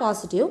ஏற்றுக்கிட்டா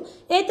பாசிட்டிவ்,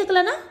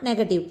 ஏற்றுக்கலைன்னா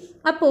நெகட்டிவ்.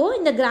 அப்போது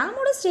இந்த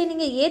கிராமோட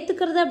ஸ்ட்ரெயினிங்கை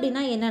ஏற்றுக்கிறது அப்படின்னா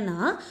என்னென்னா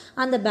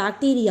அந்த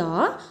பாக்டீரியா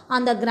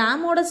அந்த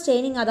கிராமோட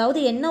ஸ்ட்ரெயினிங் அதாவது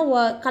என்ன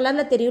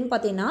கலரில் தெரியும்னு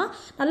பார்த்தீங்கன்னா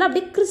நல்லா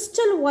அப்படியே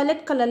கிறிஸ்டல்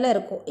வயலட் கலரில்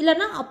இருக்கும்,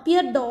 இல்லைனா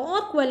அப்பியர்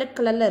டார்க் வயலட்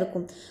கலரில்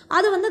இருக்கும்.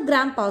 அது வந்து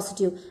கிராம்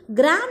பாசிட்டிவ்.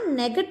 கிராம்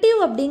நெகட்டிவ்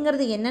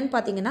அப்படிங்கிறது என்னன்னு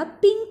பார்த்தீங்கன்னா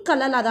பிங்க்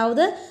கலர்,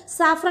 அதாவது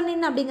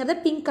சாஃப்ரனின் அப்படிங்கிறது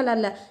பிங்க்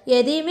கலரில்,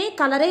 எதையுமே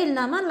கலரே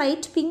இல்லாமல்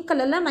லைட் பிங்க்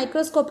கலரில்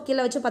மைக்ரோஸ்கோப்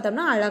கீழே வச்சு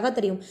பார்த்தோம்னா அழகாக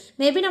தெரியும்.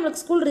 மேபி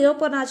நம்மளுக்கு ஸ்கூல்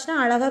ரியோப்பன் ஆச்சுன்னா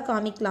அழகாக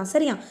காமிக்கலாம்.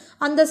 சரியா?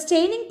 அந்த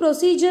ஸ்ட்ரெயினிங்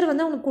ப்ரொசீஜர்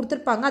வந்து உங்களுக்கு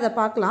கொடுத்துருப்பாங்க, அதை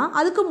பார்க்கலாம்.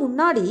 அதுக்கு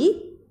முன்னாடி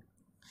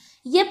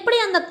எப்படி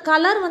அந்த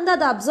கலர் வந்து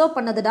அதை அப்சர்வ்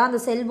பண்ணுதுடா அந்த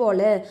செல்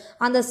வால்?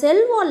 அந்த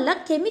செல் வாலில்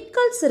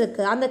கெமிக்கல்ஸ்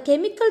இருக்குது. அந்த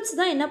கெமிக்கல்ஸ்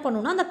தான் என்ன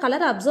பண்ணுன்னா அந்த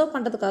கலரை அப்சர்வ்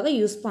பண்ணுறதுக்காக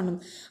யூஸ் பண்ணும்.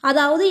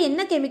 அதாவது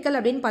என்ன கெமிக்கல்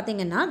அப்படின்னு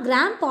பார்த்தீங்கன்னா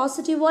கிராம்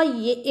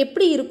பாசிட்டிவாக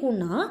எப்படி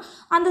இருக்கும்னா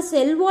அந்த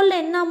செல் வாலில்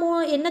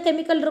என்ன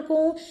கெமிக்கல்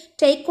இருக்கும்?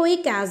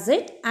 டெய்கோயிக்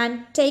ஆசிட் அண்ட்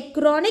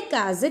டெய்க்ரானிக்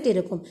ஆசிட்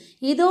இருக்கும்.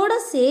 இதோட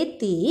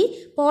சேர்த்து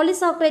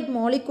பாலிசாக்கரைட்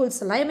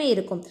மாலிகூல்ஸ் எல்லாமே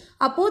இருக்கும்.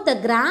 அப்போது த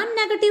கிராம்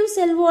நெகட்டிவ்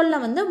செல்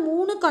வாலில் வந்து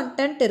 3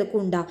 கண்டென்ட்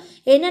இருக்கும்டா.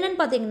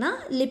 என்னென்னு பார்த்தீங்கன்னா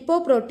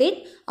லிப்போப்ரோட்டீன்,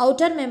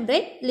 அவுட்டர்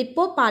மெம்பரேன்,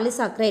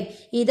 லிப்போபாலிசாக்கரைட்.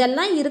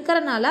 இதெல்லாம்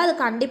இருக்கிறனால அது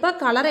கண்டிப்பாக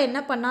கலரை என்ன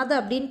பண்ணாது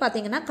அப்படின்னு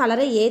பார்த்தீங்கன்னா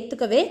கலரை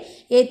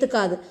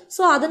ஏற்றுக்காது.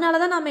 ஸோ அதனால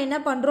தான் நம்ம என்ன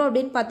பண்ணுறோம்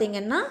அப்படின்னு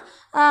பார்த்தீங்கன்னா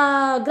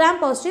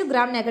கிராம் பாசிட்டிவ்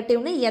கிராம்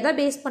நெகட்டிவ்னு எதை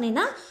பேஸ்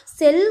பண்ணினா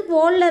செல்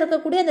வாலில்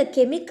இருக்கக்கூடிய அந்த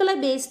கெமிக்கலை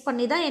பேஸ்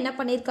பண்ணி தான் என்ன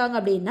பண்ணியிருக்காங்க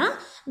அப்படின்னா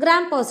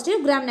கிராம் பாசிட்டிவ்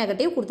கிராம்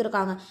நெகட்டிவ்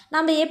கொடுத்துருக்காங்க.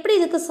 நம்ம எப்படி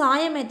இதுக்கு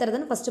சாயம்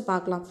ஏற்றுறதுன்னு ஃபஸ்ட்டு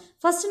பார்க்கலாம்.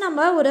 ஃபஸ்ட்டு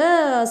நம்ம ஒரு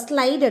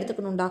ஸ்லைடு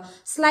எடுத்துக்கணும்டா.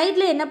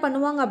 ஸ்லைடில் என்ன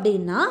பண்ணுவாங்க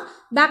அப்படின்னா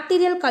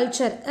பாக்டீரியல்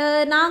கல்ச்சர்.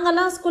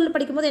 நாங்கள்லாம் ஸ்கூலில்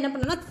படிக்கும்போது என்ன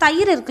பண்ணுவோம்னா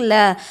தயிர் இருக்குல்ல,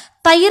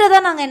 தயிரை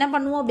தான் நாங்கள் என்ன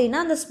பண்ணுவோம் அப்படின்னா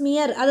அந்த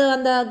ஸ்மியர் அது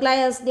அந்த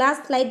கிளாஸ்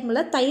ஸ்லைட்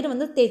மேலே தயிர்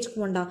வந்து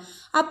தேய்ச்சிக்குவோம்டா.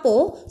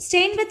 அப்போது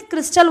ஸ்டெயின் வித்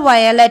கிறிஸ்டல்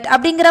வயலட்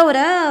அப்படிங்கிற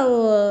ஒரு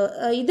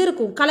இது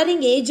இருக்கும்,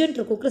 கலரிங் ஏஜென்ட்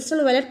இருக்கும்,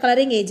 கிறிஸ்டல் வயலட்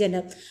கலரிங்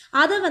ஏஜென்ட்.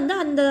 அதை வந்து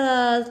அந்த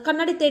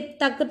கண்ணாடி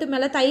தக்கட்டு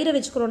மேலே தயிரை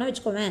வச்சுக்கிறோன்னு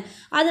வச்சுக்கோவேன்,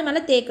 அது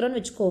மேலே தேய்க்கிறோன்னு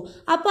வச்சுக்கோ.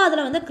 அப்போ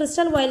அதில் வந்து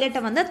கிறிஸ்டல்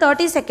வயலட்டை வந்து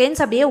 30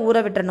 செகண்ட்ஸ் அப்படியே ஊற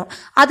விட்டுறணும்.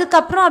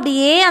 அதுக்கப்புறம்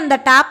அப்படியே அந்த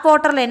டேப்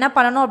வாட்டரில் என்ன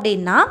பண்ணணும்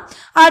அப்படின்னா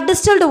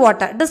டிஸ்டில்டு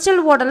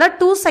வாட்டரில்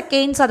 2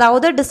 செகண்ட்ஸ்,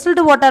 அதாவது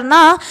டிஸ்டில்டு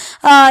வாட்டர்னால்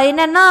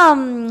என்னென்னா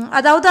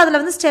அதாவது அதில்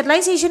வந்து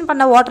ஸ்டெரிலைசேஷன்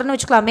பண்ண வாட்டர்னு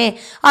வச்சுக்கலாமே,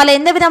 அதில்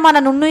எந்த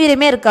விதமான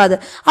நுண்ணுயிரியுமே இருக்காது.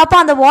 அப்போ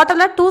அந்த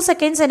வாட்டரில் 2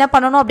 செகண்ட்ஸ் என்ன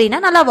பண்ணணும் அப்படின்னா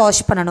நல்லா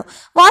வாஷ் பண்ணணும்.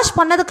 வாஷ்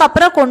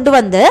பண்ணதுக்கப்புறம் கொண்டு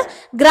வந்து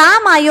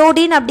கிராம்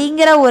அயோடின்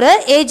அப்படிங்கிற ஒரு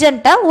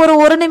ஏஜென்ட்டை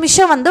ஒரு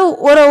நிமிஷம் வந்து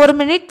ஒரு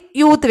மினிட்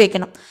ஊற்றி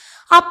வைக்கணும்.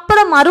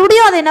 அப்புறம்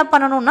மறுபடியும் அதை என்ன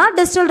பண்ணணும்னா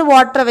டிஸ்டில்டு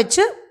வாட்டரை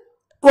வச்சு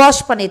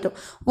வாஷ் பண்ணிட்டோம்.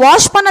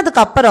 வாஷ்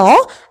பண்ணதுக்கப்புறம்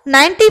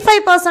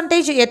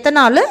 95%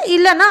 எத்தனால்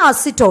இல்லைன்னா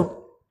அசிட்டோன்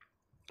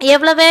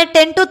எவ்வளவு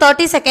 10 to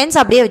 30 செகண்ட்ஸ்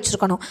அப்படியே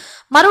வச்சுருக்கணும்.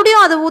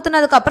 மறுபடியும் அது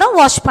ஊற்றுனதுக்கப்புறம்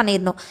வாஷ்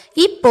பண்ணிடணும்.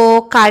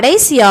 இப்போது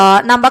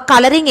கடைசியாக நம்ம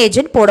கலரிங்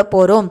ஏஜென்ட் போட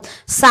போகிறோம்.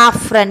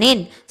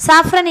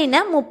 சாஃப்ரனினை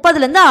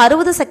 30லேருந்து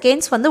 60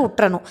 செகண்ட்ஸ் வந்து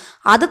விட்டுறணும்.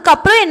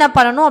 அதுக்கப்புறம் என்ன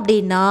பண்ணணும்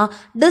அப்படின்னா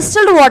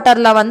டிஸ்டில்டு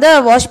வாட்டரில் வந்து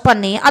வாஷ்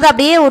பண்ணி அதை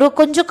அப்படியே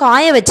கொஞ்சம்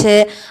காய வச்சு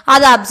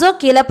அதை அப்சர்வ்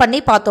கீழே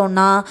பண்ணி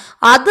பார்த்தோன்னா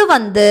அது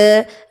வந்து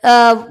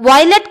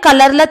வயலட்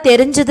கலரில்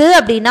தெரிஞ்சுது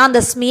அப்படின்னா அந்த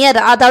ஸ்மியர்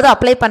அதாவது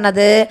அப்ளை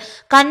பண்ணது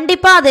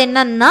கண்டிப்பாக அது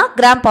என்னன்னா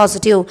கிராம்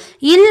பாசிட்டிவ்.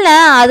 இல்லை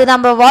அது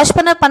நம்ம வாஷ்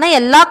பண்ண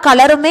எல்லா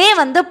கலருமே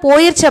வந்து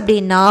போயிடுச்சு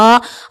அப்படின்னா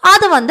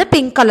அது வந்து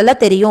பிங்க்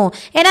கலரில் தெரியும்.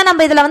 ஏன்னா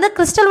நம்ம இதில் வந்து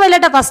கிறிஸ்டல்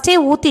வயலட்டை ஃபஸ்ட்டே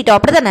ஊற்றிட்டோம்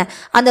அப்படி தானே.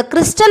 அந்த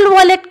கிறிஸ்டல்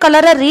வயலட்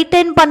கலரை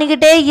ரீட்டைன்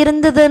பண்ணிக்கிட்டே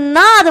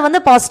இருந்ததுன்னா அது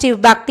வந்து பாசிட்டிவ்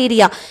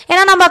பாக்டீரியா.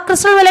 ஏன்னா நம்ம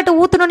கிறிஸ்டல் வயலட்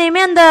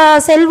ஊற்றணுன்னே அந்த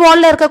செல்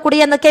வாலில்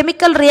இருக்கக்கூடிய அந்த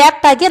கெமிக்கல்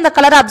ரியாக்ட் ஆகி அந்த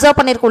கலரை அப்சர்வ்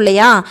பண்ணியிருக்கோம்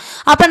இல்லையா.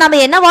 அப்போ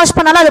நம்ம என்ன வாஷ்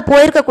பண்ணாலும் அது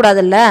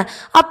போயிருக்கக்கூடாதுல்ல.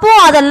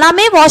 அப்போது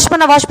அதெல்லாமே வாஷ்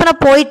பண்ண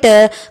போயிட்டு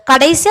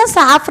கடைசியாக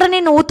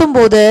சாஃப்ரனின் ஊற்றும்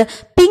போது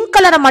பிங்க்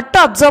கலரை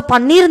மட்டும் அப்சர்வ்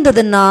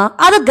பண்ணியிருந்ததுன்னா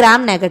அது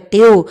கிராம்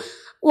நெகட்டிவ்.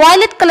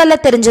 வயலட்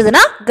கலரில்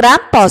தெரிஞ்சதுன்னா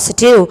கிராம்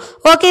பாசிட்டிவ்.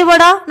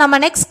 ஓகேவாடா, நம்ம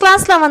நெக்ஸ்ட்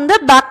கிளாஸில் வந்து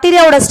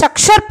பாக்டீரியாவோட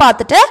ஸ்ட்ரக்சர்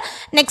பார்த்துட்டு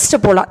நெக்ஸ்ட்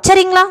போகலாம்.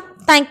 சரிங்களா?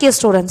 Thank you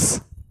students.